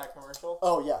 Yeah. What is that commercial?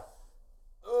 Oh, yeah.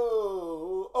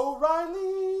 Oh,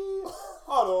 O'Reilly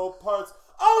Auto Parts.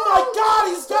 Oh my God,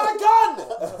 he's got a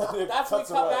gun! And it That's what we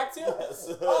cuts cut away. back to? Yes.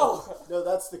 Oh! No,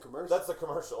 that's the commercial. That's the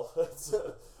commercial.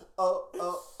 Because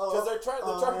Because they're trying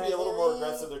to be a little more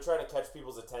aggressive. They're trying to catch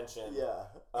people's attention. Yeah.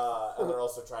 And they're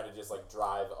also trying to just like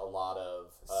drive a lot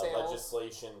of Sales.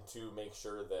 legislation to make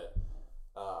sure that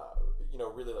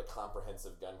really like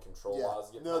comprehensive gun control Yeah.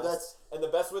 laws get No, passed. that's- And the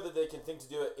best way that they can think to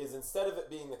do it is instead of it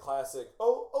being the classic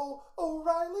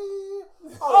O'Reilly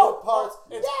Auto Parts.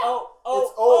 It's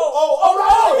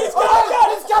O'Reilly! he's got a gun!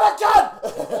 He's got a gun!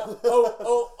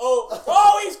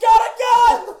 He's got a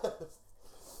gun!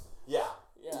 Yeah.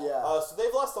 Yeah. So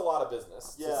they've lost a lot of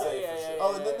business. To Yeah. say Yeah, for yeah, sure.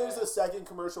 Oh, and then there's a second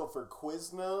commercial for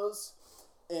Quiznos,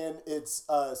 and it's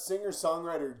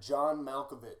singer-songwriter John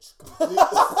Malkovich.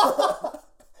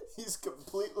 He's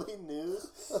completely nude,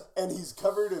 and he's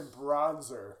covered in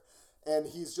bronzer, and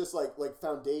he's just like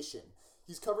foundation.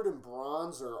 He's covered in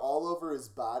bronzer all over his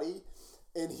body,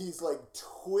 and he's like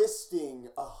twisting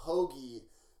a hoagie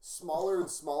smaller and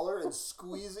smaller and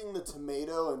squeezing the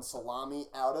tomato and salami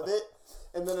out of it.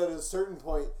 and then at a certain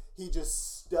point, he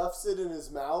just stuffs it in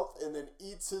his mouth and then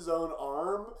eats his own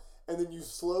arm. And then you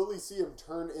slowly see him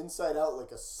turn inside out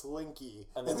like a slinky.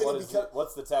 And then,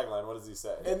 what's the tagline? What does he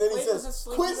say? And then he Wait, says, does a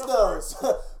slinky Quiznos,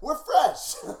 we're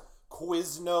fresh.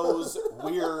 Quiznos,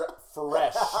 we're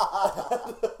fresh.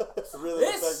 Really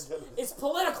This is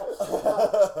political.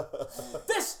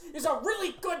 This is a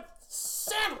really good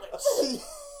sandwich.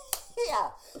 Yeah.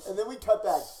 And then we cut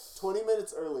back 20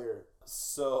 minutes earlier.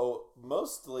 So,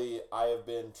 mostly, I have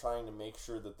been trying to make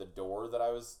sure that the door that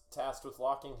I was tasked with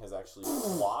locking has actually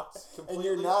locked completely. And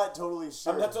you're not totally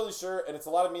sure. I'm not totally sure, and it's a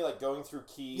lot of me like going through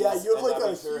keys. Yeah, you have and like not a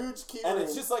being sure. huge key And ring.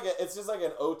 it's just like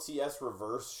an OTS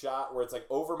reverse shot where it's like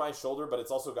over my shoulder, but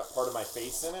it's also got part of my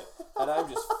face in it, and I'm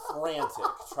just frantic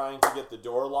trying to get the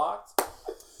door locked.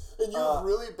 And you have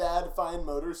really bad fine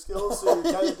motor skills, so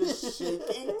you're kind of just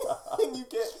shaking,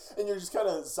 and you're just kind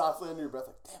of softly under your breath,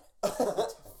 like, damn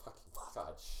it.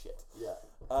 God, shit. Yeah.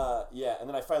 Yeah, and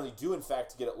then I finally do, in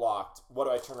fact, get it locked. What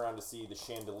do I turn around to see? The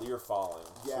chandelier falling.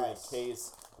 Yes. To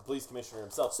encase the police commissioner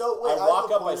himself. So, wait, I I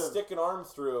walk have a up, I point of- stick an arm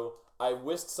through, I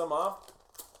whisk some off.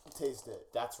 Taste it.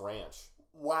 That's ranch.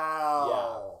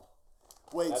 Wow.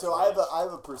 Wait, That's so ranch. I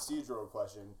have a procedural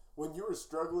question. When you were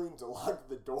struggling to lock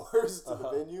the doors to the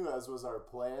venue, as was our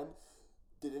plan,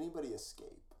 did anybody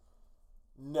escape?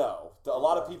 No. A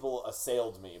lot of people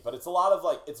assailed me, but it's a lot of,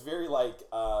 like, it's very, like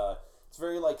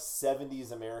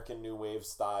 70s American New Wave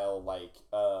style, like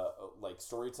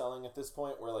storytelling at this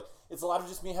point, where, like, it's a lot of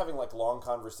just me having, like, long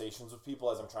conversations with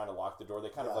people as I'm trying to lock the door. They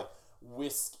kind of, like,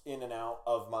 whisk in and out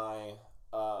of my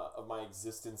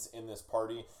existence in this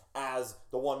party as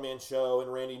the one-man show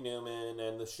and Randy Newman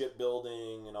and the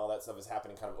shipbuilding and all that stuff is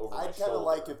happening kind of over my I'd shoulder. kind of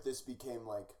like if this became,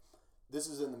 like, this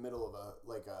is in the middle of a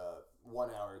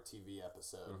 1-hour TV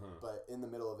episode, but in the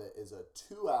middle of it is a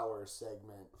 2-hour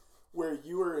segment where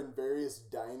you were in various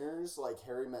diners, like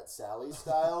Harry Met Sally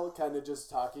style, kind of just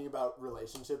talking about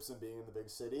relationships and being in the big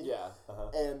city. Yeah.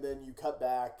 And then you cut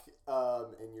back,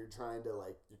 and you're trying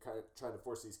to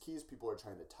force these keys. People are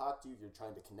trying to talk to you. You're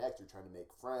trying to connect. You're trying to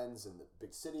make friends in the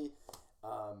big city.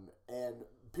 And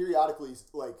periodically,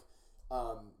 like,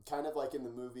 kind of like in the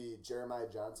movie Jeremiah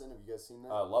Johnson. Have you guys seen that?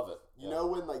 I love it. You know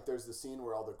when, like, there's the scene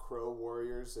where all the Crow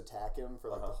warriors attack him for,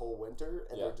 like, the whole winter,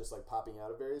 and they're just, like, popping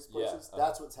out of various places?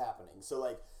 That's what's happening. So,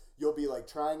 like, you'll be, like,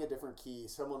 trying a different key.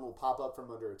 Someone will pop up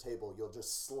from under a table. You'll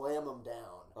just slam them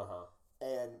down.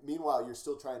 And meanwhile, you're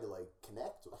still trying to, like,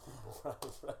 connect with people.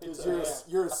 Because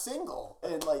you're a single.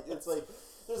 And, like, it's like...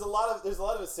 There's a lot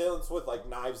of assailants with, like,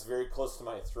 knives very close to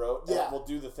my throat. And we'll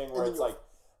do the thing where it's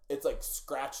like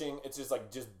scratching. It's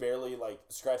just barely like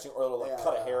scratching, or it'll like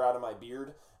cut a hair out of my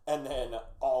beard, and then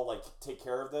I'll like take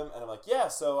care of them. And I'm like, yeah,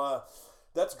 so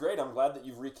that's great. I'm glad that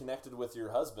you've reconnected with your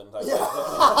husband.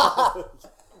 Yeah.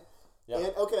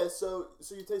 And okay, so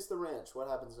you taste the ranch. What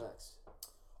happens next?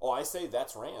 Oh, I say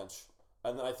that's ranch,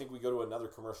 and then I think we go to another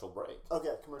commercial break.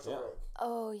 Okay, commercial break.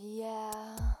 Oh,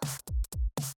 yeah.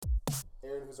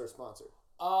 Aaron, who's our sponsor?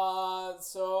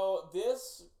 So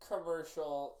this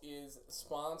commercial is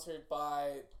sponsored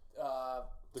by,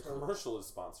 The commercial is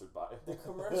sponsored by.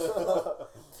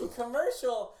 the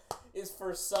commercial is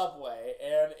for Subway,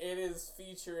 and it is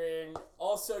featuring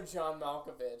also John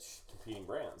Malkovich. Competing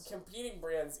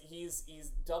brands.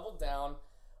 He's doubled down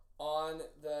on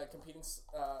the competing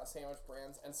sandwich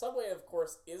brands, and Subway, of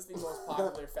course, is the most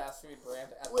popular fast food brand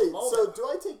at the moment. So do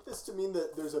I take this to mean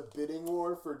that there's a bidding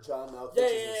war for John Malkovich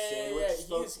as a sandwich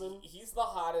spokesman? He's the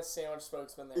hottest sandwich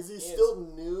spokesman there Is he still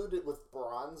nude with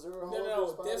bronzer all over his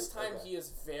No. body? This time he is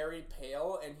very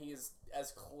pale, and he is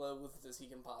as clothed as he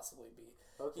can possibly be.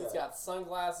 Okay. He's got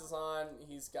sunglasses on.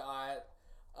 He's got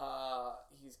a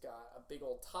big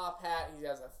old top hat. He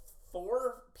has a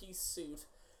 4-piece suit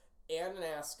and an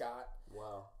ascot.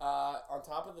 Wow. On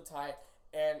top of the tie,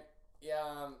 and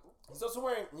He's also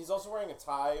wearing a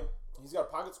tie. He's got a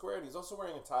pocket square, and he's also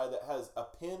wearing a tie that has a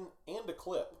pin and a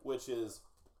clip, which is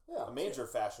a major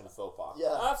fashion faux pas.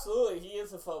 Yeah. absolutely, he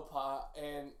is a faux pas,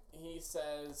 and he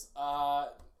says,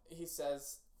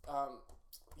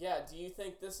 yeah, do you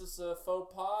think this is a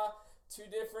faux pas? 2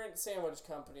 different sandwich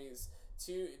companies,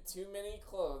 too many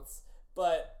clothes.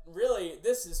 But really,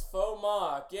 this is faux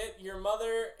ma. Get your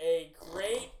mother a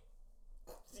great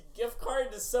gift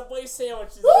card to Subway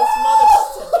sandwiches this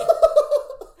Mother's Day.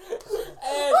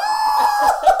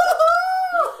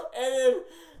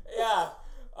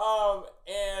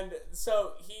 And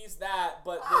so he's that,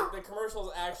 but the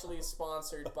commercial is actually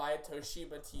sponsored by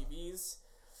Toshiba TVs,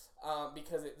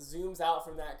 because it zooms out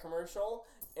from that commercial,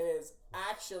 and it's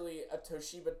actually a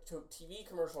Toshiba TV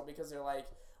commercial, because they're like,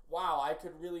 wow, I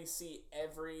could really see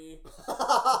every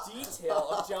detail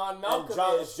of John And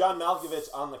Malkovich. it's John Malkovich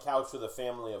on the couch with a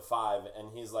family of 5,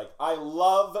 and he's like, I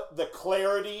love the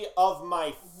clarity of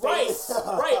my face.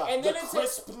 Right, and The then it's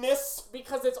crispness.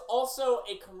 because it's also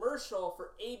a commercial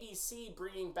for ABC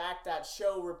bringing back that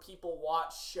show where people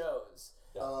watch shows.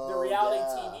 The reality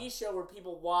TV show where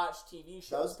people watch TV shows.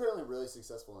 That was apparently really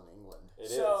successful in England. It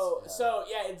So is.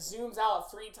 it zooms out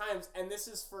 3 times, and this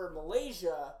is for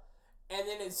Malaysia, and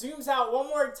then it zooms out one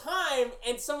more time,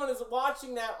 and someone is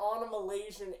watching that on a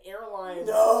Malaysian Airlines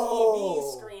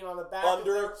TV screen on the back of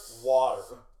their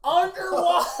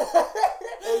underwater.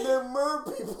 And they're mer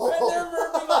people. And they're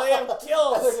mer people. They have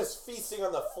kills. And they're just feasting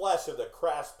on the flesh of the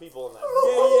crashed people in that.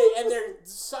 And they're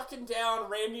sucking down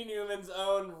Randy Newman's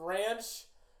own ranch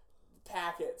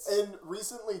packets. And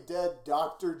recently dead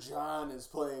Dr. John is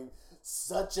playing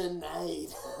Such a Night.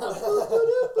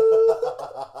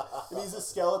 And he's a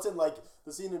skeleton, like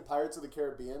the scene in Pirates of the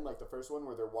Caribbean, like the first one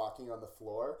where they're walking on the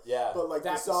floor. Yeah. But like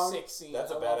That's the song, a sick scene.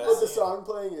 That's a I love badass that but the scene. song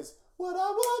playing is "What I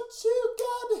Want You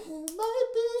Got might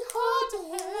be hard to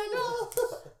handle."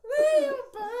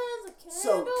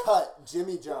 So cut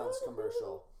Jimmy John's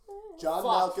commercial. John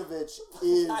Fuck. Malkovich God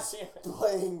is damn it.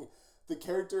 playing the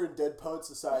character in Dead Poet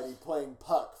Society, playing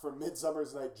Puck from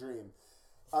Midsummer's Night Dream.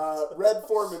 Red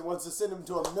Foreman wants to send him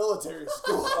to a military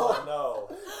school. Oh no.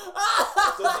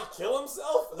 Does he kill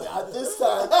himself? Not this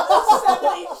time.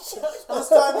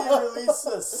 70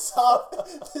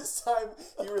 This time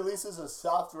he releases a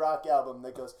soft rock album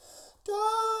that goes,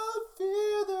 "Don't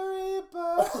fear the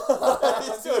Reaper."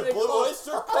 He's doing Blue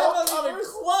Oyster That Cult wasn't even covers.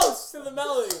 close to the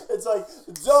melody. It's like,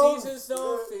 don't Jesus,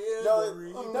 don't fear no, the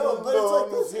Reaper. No, but it's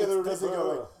like this. Fear the It's basically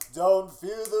Reaper. like, "Don't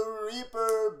fear the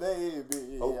Reaper,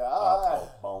 baby."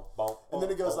 And then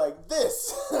it goes like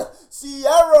this.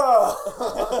 Sierra.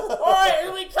 All right,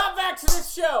 and we come back to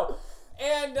this show,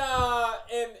 and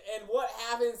what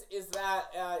happens is that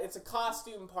it's a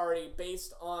costume party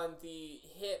based on the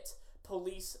hit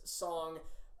Police song.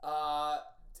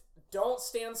 Don't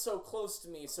stand so close to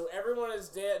me. So everyone is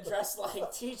dressed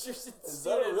like teachers and Is students.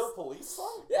 that a real Police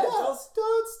song? Yeah,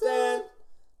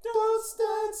 Don't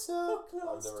stand so.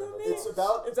 close I've never to heard me. that It's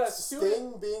about It's a student.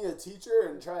 Sting being a teacher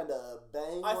and trying to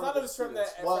bang. I one thought of it was from the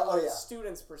students.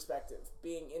 student's perspective,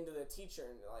 being into the teacher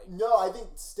and like. No, I think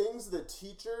Sting's the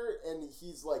teacher and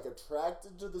he's like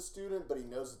attracted to the student, but he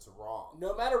knows it's wrong.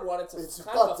 No matter what, it's It's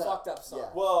kind of fucked a up. fucked up song. Yeah.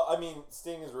 Well, I mean,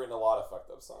 Sting has written a lot of fucked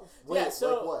up songs. Wait, Yeah,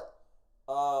 so- like what?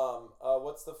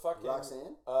 What's the fucking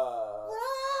Roxanne?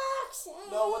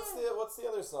 No, what's the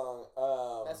other song?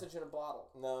 Message in a bottle.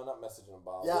 No, not Message in a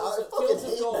Bottle. Yeah, I Fields fucking of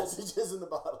hate Gold. Messages in the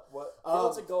Bottle. What?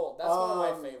 Fields of Gold. That's one of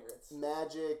my favorites.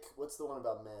 Magic. What's the one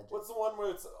about magic? What's the one where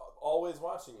it's always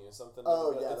watching you? Something.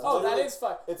 Oh, it's yeah, that's- Oh, that literally- is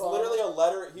fuck. It's literally a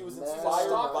letter. He was Magic. inspired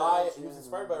by. Magic. He was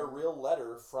inspired by a real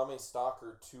letter from a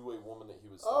stalker to a woman that he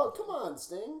was. Oh, stalking. come on,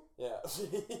 Sting. Yeah.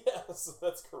 Yes,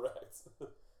 that's correct.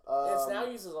 It's now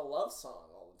used as a love song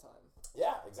all the time.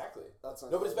 Yeah, exactly. That's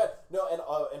not No, but it's good. bad.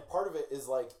 No, and part of it is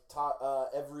like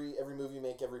every movie you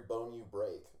make, every bone you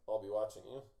break. I'll be watching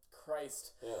you.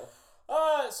 Christ.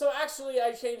 Yeah. So actually,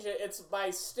 I changed it. It's by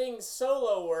Sting's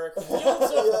solo work,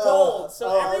 Fields of Gold. So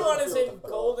Oh, I everyone love is Fields in of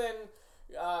Gold. golden,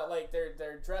 like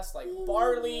they're dressed like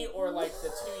barley, or like the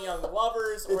two young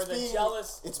lovers, or the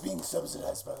jealous, It's being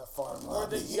subsidized by the farm or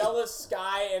lobby. the jealous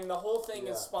sky, and the whole thing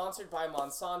Yeah. is sponsored by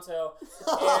Monsanto,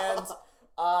 and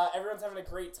everyone's having a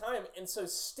great time. And so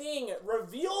Sting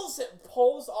reveals it,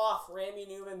 pulls off Randy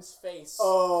Newman's face.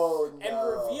 Oh no! And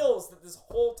reveals that this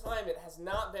whole time it has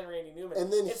not been Randy Newman.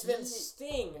 And then it's been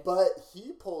Sting. But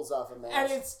he pulls off a mask.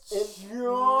 And it's And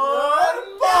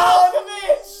John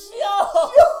Malkovich!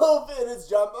 Yo! And it's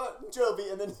John Bon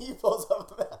Jovi, and then he pulls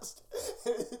off a mask.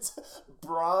 And it's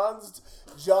bronzed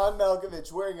John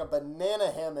Malkovich wearing a banana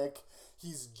hammock.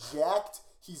 He's jacked,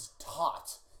 he's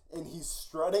taut, and he's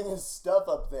strutting his stuff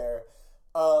up there.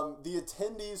 The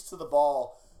attendees to the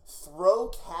ball throw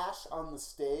cash on the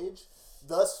stage,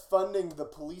 thus funding the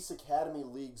Police Academy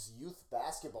League's youth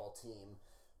basketball team.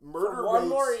 Murder one rates,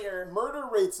 more year, murder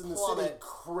rates in the city plummet.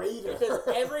 crater.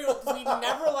 Because we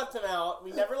never let them out.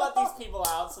 We never let these people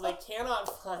out, so they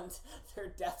cannot fund their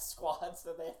death squads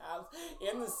that they have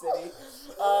in the city.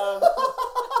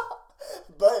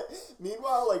 But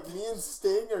meanwhile, like me and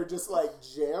Sting are just like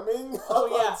jamming. Oh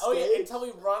up yeah, on stage. until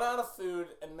we run out of food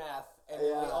and meth, and then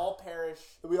we Yeah. all perish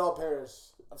We all perish.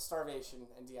 of starvation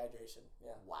and dehydration.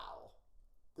 Yeah. Wow,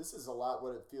 this is a lot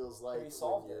what it feels like We when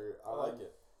solved you're it. I on. like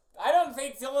it. I don't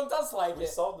think Dylan does like We it.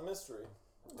 solved the mystery.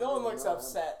 Dylan looks No,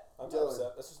 upset. I'm not Dylan.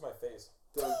 upset. That's just my face.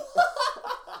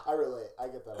 I relate. I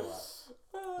get that a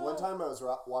lot. One time I was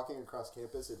walking across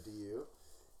campus at DU,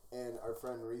 and our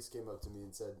friend Reese came up to me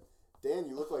and said, Dan,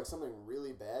 you look like something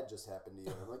really bad just happened to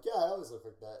you. And I'm like, yeah, I always look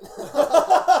like that.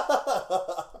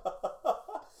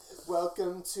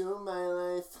 Welcome to my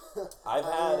life. I've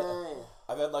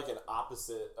had like a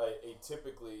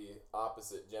typically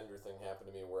opposite gender thing happen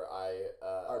to me where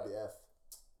RBF.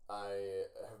 I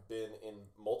have been in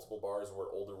multiple bars where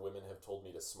older women have told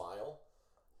me to smile.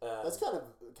 That's kind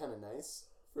of nice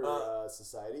for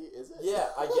society, is it? Yeah,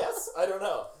 I guess. I don't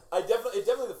know. It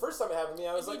definitely the first time it happened to me,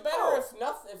 I was It'd like, be better oh,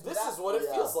 if this is what it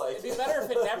feels like. It'd be better if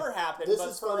it never happened. This but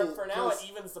is for funny, now, it 'cause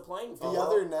evens the playing field. The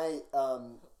other night,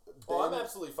 Well, I'm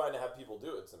absolutely fine to have people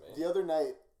do it to me. the other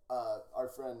night, our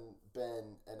friend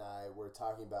Ben and I were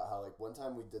talking about how like one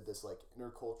time we did this like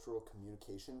intercultural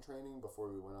communication training before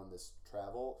we went on this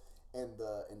travel, and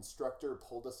the instructor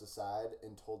pulled us aside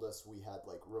and told us we had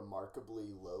like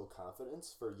remarkably low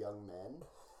confidence for young men.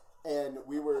 And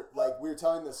we were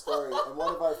telling this story, and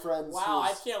one of our friends. Wow,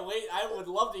 I can't wait. I would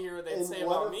love to hear what they'd say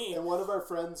about me. And one of our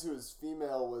friends who is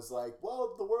female was like,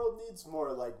 "Well, the world needs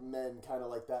more like men, kind of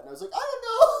like that." And I was like, "I don't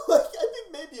know. Like, I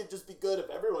think maybe it'd just be good if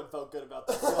everyone felt good about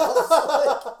themselves."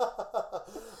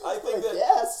 I think that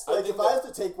yes. Like, if that, I have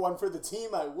to take one for the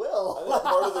team, I will. I think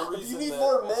part of the If reason you need that,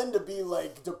 more men to be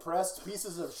like depressed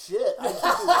pieces of shit, I can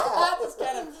do that. It's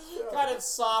kind of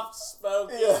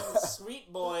soft-spoken,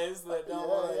 sweet boys that don't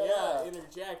want to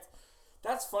interject.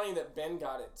 That's funny that Ben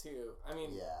got it too. I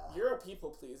mean, you're a people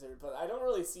pleaser, but I don't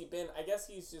really see Ben. I guess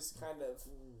he's just kind of.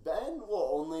 Ben will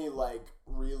only like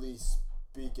really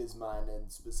speak his mind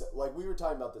and specific. Like we were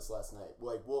talking about this last night.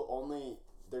 Like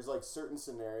there's like certain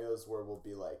scenarios where we'll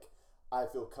be like, I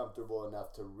feel comfortable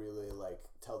enough to really like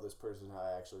tell this person how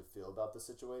I actually feel about the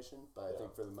situation. But I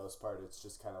think for the most part, it's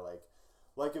just kind of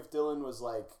like if Dylan was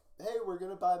like, hey, we're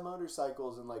gonna buy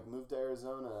motorcycles and like move to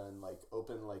Arizona and like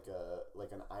open like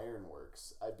an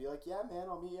ironworks, I'd be like, yeah, man,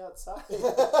 I'll meet you outside. And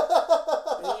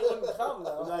you wouldn't come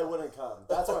though. And I wouldn't come.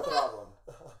 That's my problem.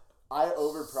 I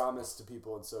overpromise to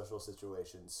people in social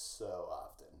situations so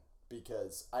often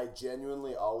because I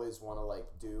genuinely always want to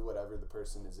like do whatever the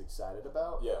person is excited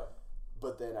about. Yeah.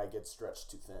 But then I get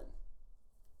stretched too thin.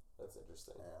 That's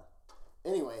interesting. Yeah.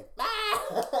 Anyway.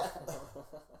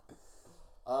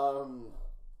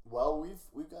 Well,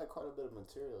 we've got quite a bit of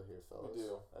material here, fellas. We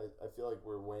do. I feel like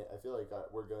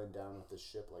we're going down with the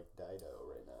ship like Dido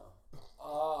right now.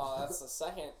 Oh, that's the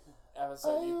second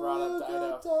episode you brought up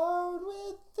Dido.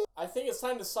 I think it's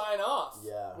time to sign off.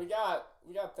 Yeah. We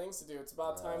got things to do. It's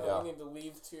about time that we need to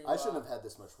leave to. I shouldn't have had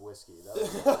this much whiskey. That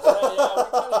was we kind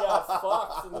of got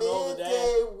fucked in the middle of the day.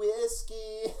 midday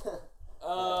whiskey.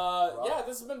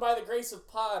 This has been By the Grace of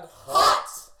Pod.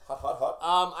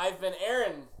 Hot. I've been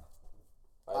Aaron.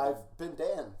 I've been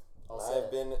Dan. I've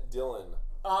been Dylan.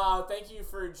 Thank you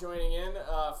for joining in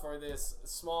for this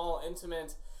small,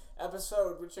 intimate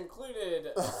episode, which included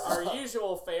our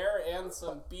usual fare and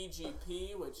some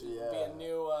BGP, which would be a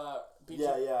new I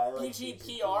like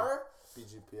BGPR.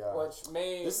 BGPR. Which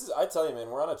may... I tell you, man,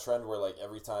 we're on a trend where, like,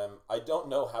 every time, I don't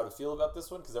know how to feel about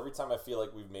this one, because every time I feel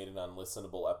like we've made an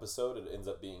unlistenable episode, it ends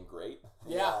up being great.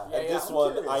 This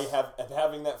one, I'm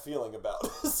having that feeling about.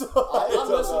 So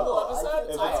unlistenable episode?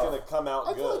 If it's going to come out I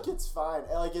good. feel like it's fine.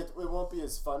 Like, it won't be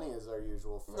as funny as our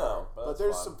usual fare. No, but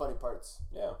there's some funny parts.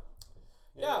 Yeah.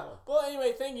 Well,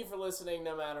 anyway, thank you for listening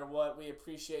no matter what. We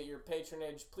appreciate your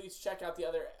patronage. Please check out the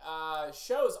other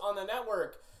shows on the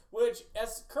network, which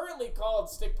is currently called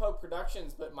Stick Poke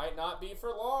Productions, but might not be for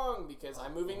long because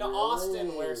I'm moving to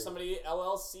Austin, where somebody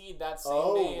LLC'd that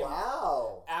same name. Oh,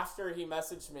 wow. After he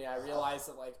messaged me, I realized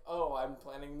that, like, I'm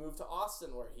planning to move to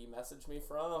Austin, where he messaged me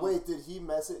from. Wait, did he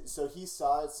message? So he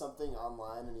saw something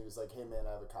online and he was like, hey, man,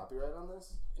 I have a copyright on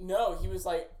this? No, he was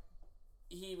like,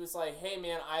 hey,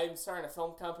 man, I'm starting a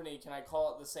film company. Can I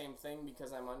call it the same thing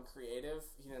because I'm uncreative?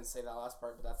 He didn't say that last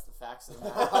part, but that's the facts of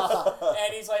that.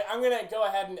 And he's like, I'm going to go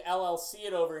ahead and LLC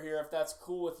it over here if that's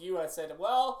cool with you. I said,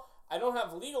 well, I don't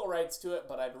have legal rights to it,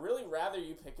 but I'd really rather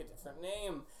you pick a different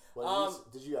name.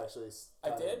 Did you actually? I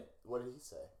did. What did he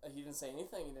say? He didn't say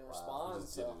anything. He didn't respond. He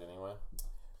just did it anyway.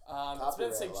 It's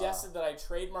been suggested that I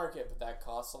trademark it, but that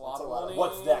costs a lot of money.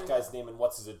 What's that guy's name and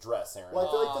what's his address, Aaron? Well,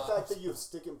 I feel like the fact that you have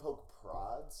Stick and Poke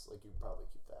Prods, like you probably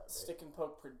keep that, right? Stick and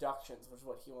Poke Productions, which is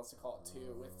what he wants to call it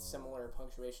too, with similar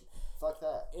punctuation. Fuck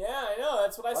that. Yeah, I know.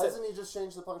 That's what I Why said. doesn't he just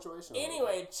change the punctuation?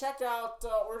 Anyway, check out,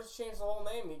 or just change the whole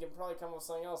name. He can probably come up with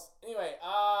something else. Anyway,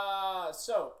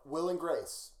 so Will and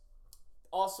Grace.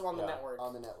 Also on the network.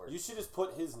 On the network. You should just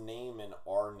put his name in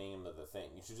our name of the thing.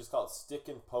 You should just call it Stick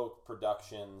and Poke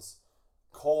Productions, :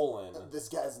 this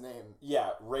guy's name.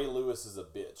 Yeah, Ray Lewis is a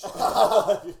bitch.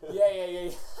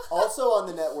 Yeah. Also on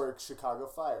the network, Chicago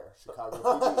Fire, Chicago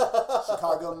PD,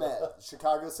 Chicago Med,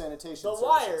 Chicago Sanitation The Services.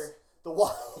 Wire. The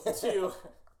Wire. 2.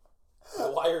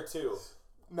 The Wire 2.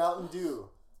 Mountain Dew,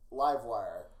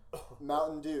 Livewire,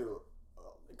 Mountain Dew,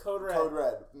 Code Red. Code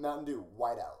Red, Mountain Dew,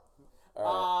 Whiteout.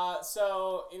 All right.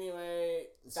 So anyway,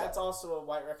 that's Sorry. also a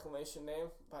white reclamation name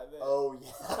by the Oh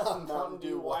yeah, Mountain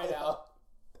Dew Whiteout.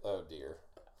 Oh dear.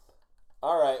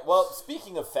 All right. Well,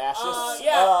 speaking of fascists,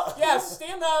 Yeah,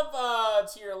 stand up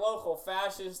to your local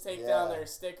fascists, take down Yeah. their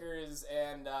stickers,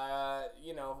 and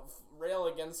rail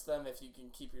against them if you can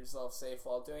keep yourself safe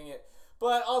while doing it.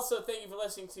 But also, thank you for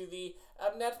listening to the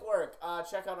network.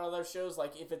 Check out other shows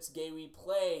like If It's Gay We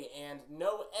Play and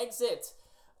No Exit.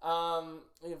 You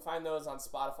can find those on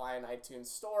Spotify and iTunes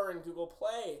Store and Google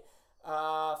Play.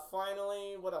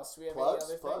 Finally, what else? Do we have Plugs?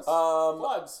 any other Plugs? things?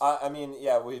 Plugs. I mean,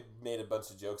 yeah, we made a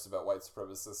bunch of jokes about white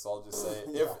supremacists. So I'll just say,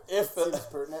 if Seems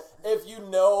pertinent. if you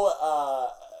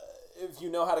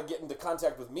know how to get into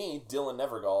contact with me, Dylan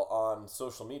Nevergall, on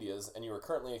social medias, and you are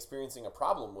currently experiencing a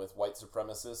problem with white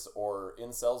supremacists or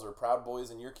incels or Proud Boys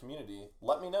in your community,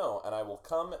 let me know, and I will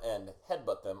come and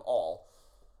headbutt them all.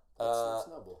 That's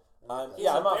noble. He's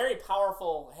a very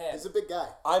powerful head. He's a big guy.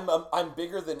 I'm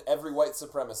bigger than every white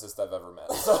supremacist I've ever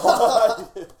met. So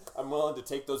I'm willing to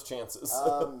take those chances.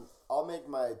 I'll make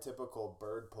my typical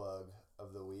bird plug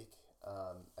of the week.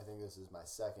 I think this is my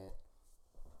second.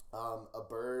 A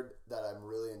bird that I'm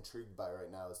really intrigued by right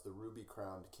now is the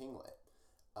ruby-crowned kinglet.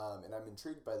 And I'm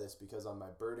intrigued by this because on my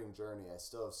birding journey, I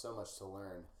still have so much to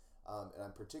learn. And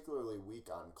I'm particularly weak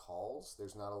on calls.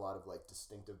 There's not a lot of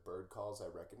distinctive bird calls I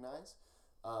recognize.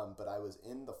 But I was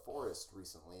in the forest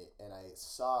recently and I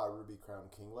saw a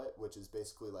ruby-crowned kinglet, which is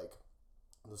basically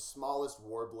the smallest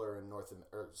warbler in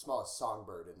smallest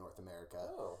songbird in North America.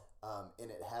 Oh. And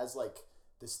it has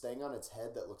this thing on its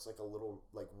head that looks like a little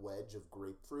wedge of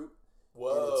grapefruit.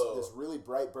 Whoa. And it's this really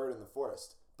bright bird in the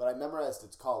forest. But I memorized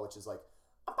its call, which is like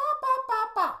ba ba ba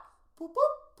ba boop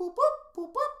boop boop boop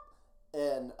boop boop.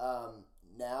 And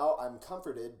now I'm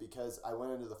comforted because I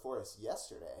went into the forest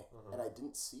yesterday and I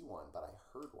didn't see one, but I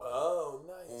heard one. Oh,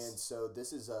 nice. And so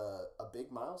this is a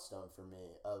big milestone for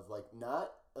me of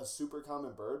not a super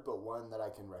common bird, but one that I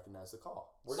can recognize the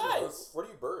call. Where Nice. do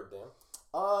you bird, Dan?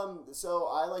 So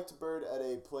I like to bird at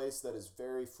a place that is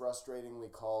very frustratingly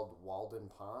called Walden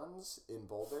Ponds in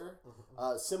Boulder,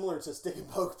 similar to Stick and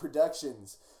Poke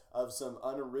Productions, of some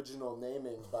unoriginal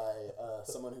naming by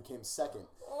someone who came second.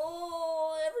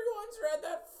 Oh, everyone's read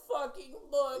that fucking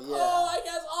book. Yeah. Oh, I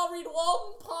guess I'll read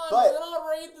Walden Pond But- and then I'll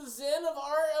read The Zen of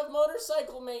Art of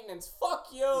Motorcycle Maintenance. Fuck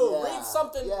you. Yeah, Read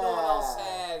something no one else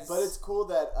has. But it's cool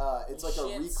that it's like a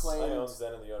Shits. I reclaimed. own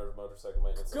Zen and the Owner of Motorcycle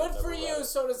Maintenance. and Good I've never for read you, it.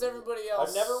 so does everybody else.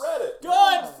 I've never read it.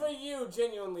 Good for you,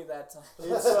 genuinely that time.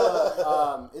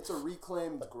 It's a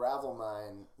reclaimed gravel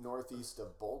mine northeast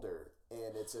of Boulder,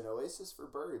 and it's an oasis for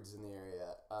birds in the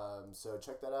area. So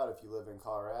check that out if you live in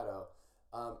Colorado.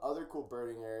 Other cool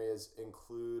birding areas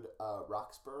include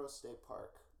Roxborough State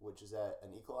Park, which is at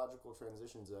an ecological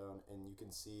transition zone, and you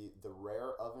can see the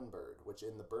rare ovenbird, which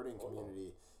in the birding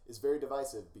community is very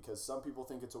divisive because some people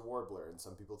think it's a warbler and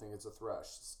some people think it's a thrush.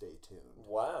 Stay tuned.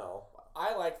 Wow.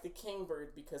 I like the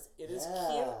kingbird because it is cute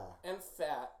Yeah. and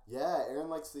fat. Yeah, Aaron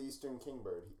likes the eastern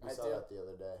kingbird. We I saw do. that the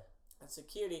other day. That's a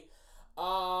cutie.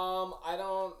 I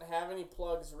don't have any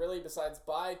plugs really besides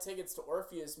buy tickets to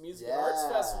Orpheus Music and Arts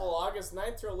Yeah. Festival August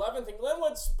 9th through 11th in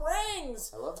Glenwood Springs.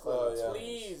 I love Oh, Clemens. yeah.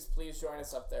 Please join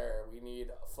us up there. We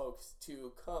need folks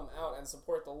to come out and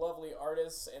support the lovely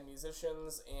artists and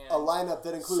musicians and A lineup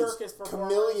that includes circus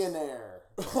performers. Chameleonaire.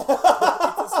 It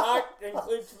does not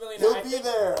include Chameleon. He'll I be think-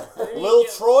 there. I think we Lil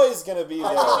get- Troy's gonna be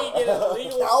I there. think we get in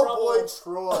legal Cowboy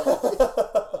trouble. Troy.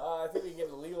 I think we get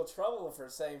in legal trouble for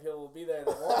saying people will be there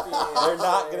that won't be. They're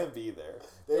not gonna be there.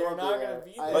 They're won't not there. gonna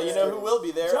be I there. But you know understand. who will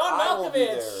be there? John I will be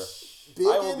Malkovich. Big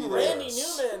I will and be there. Randy rich.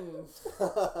 Newman.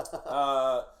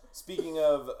 there. Speaking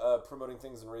of promoting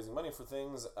things and raising money for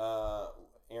things,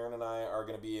 Aaron and I are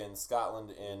going to be in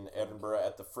Scotland in Edinburgh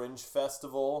at the Fringe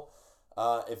Festival.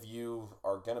 If you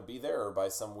are going to be there or by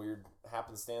some weird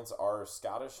happenstance are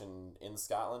Scottish and in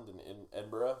Scotland and in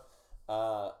Edinburgh,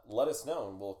 let us know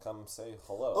and we'll come say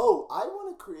hello. Oh, I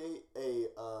want to create a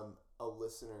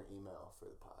listener email for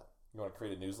the pod. You want to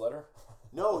create a newsletter?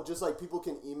 No, just people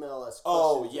can email us questions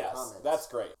Oh, or yes. comments. That's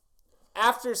great.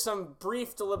 After some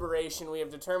brief deliberation, we have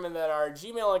determined that our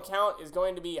Gmail account is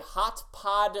going to be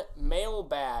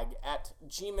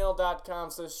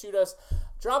hotpodmailbag@gmail.com. So shoot us,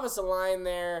 drop us a line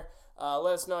there.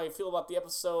 Let us know how you feel about the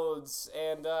episodes,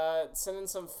 and send in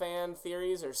some fan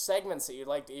theories or segments that you'd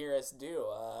like to hear us do.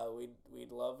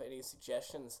 We'd love any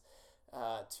suggestions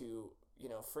to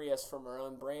free us from our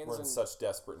own brains. We're in and such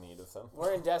desperate need of them.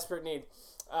 we're in desperate need.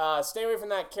 Stay away from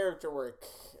that character work.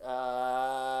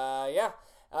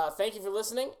 Thank you for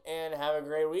listening, and have a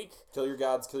great week. Kill your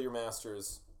gods, kill your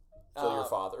masters, kill your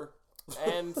father.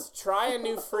 And try a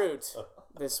new fruit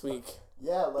this week.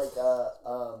 Yeah, like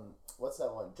what's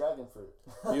that one? Dragon fruit.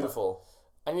 Beautiful.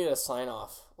 I need a sign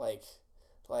off. Like,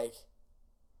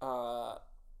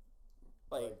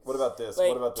 What about this? like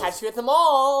What about this? catch you at the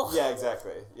mall. Yeah,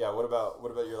 exactly. Yeah, what about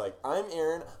you're like, I'm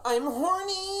Aaron, I'm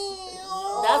horny.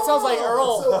 That sounds like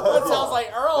Earl. That sounds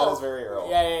like Earl. That is very Earl.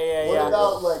 Yeah. What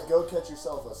about like go catch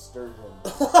yourself a sturgeon?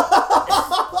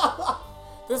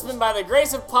 This has been By the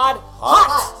Grace of Pod.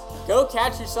 Hot! Go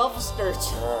catch yourself a sturgeon.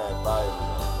 All right, bye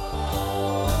everyone.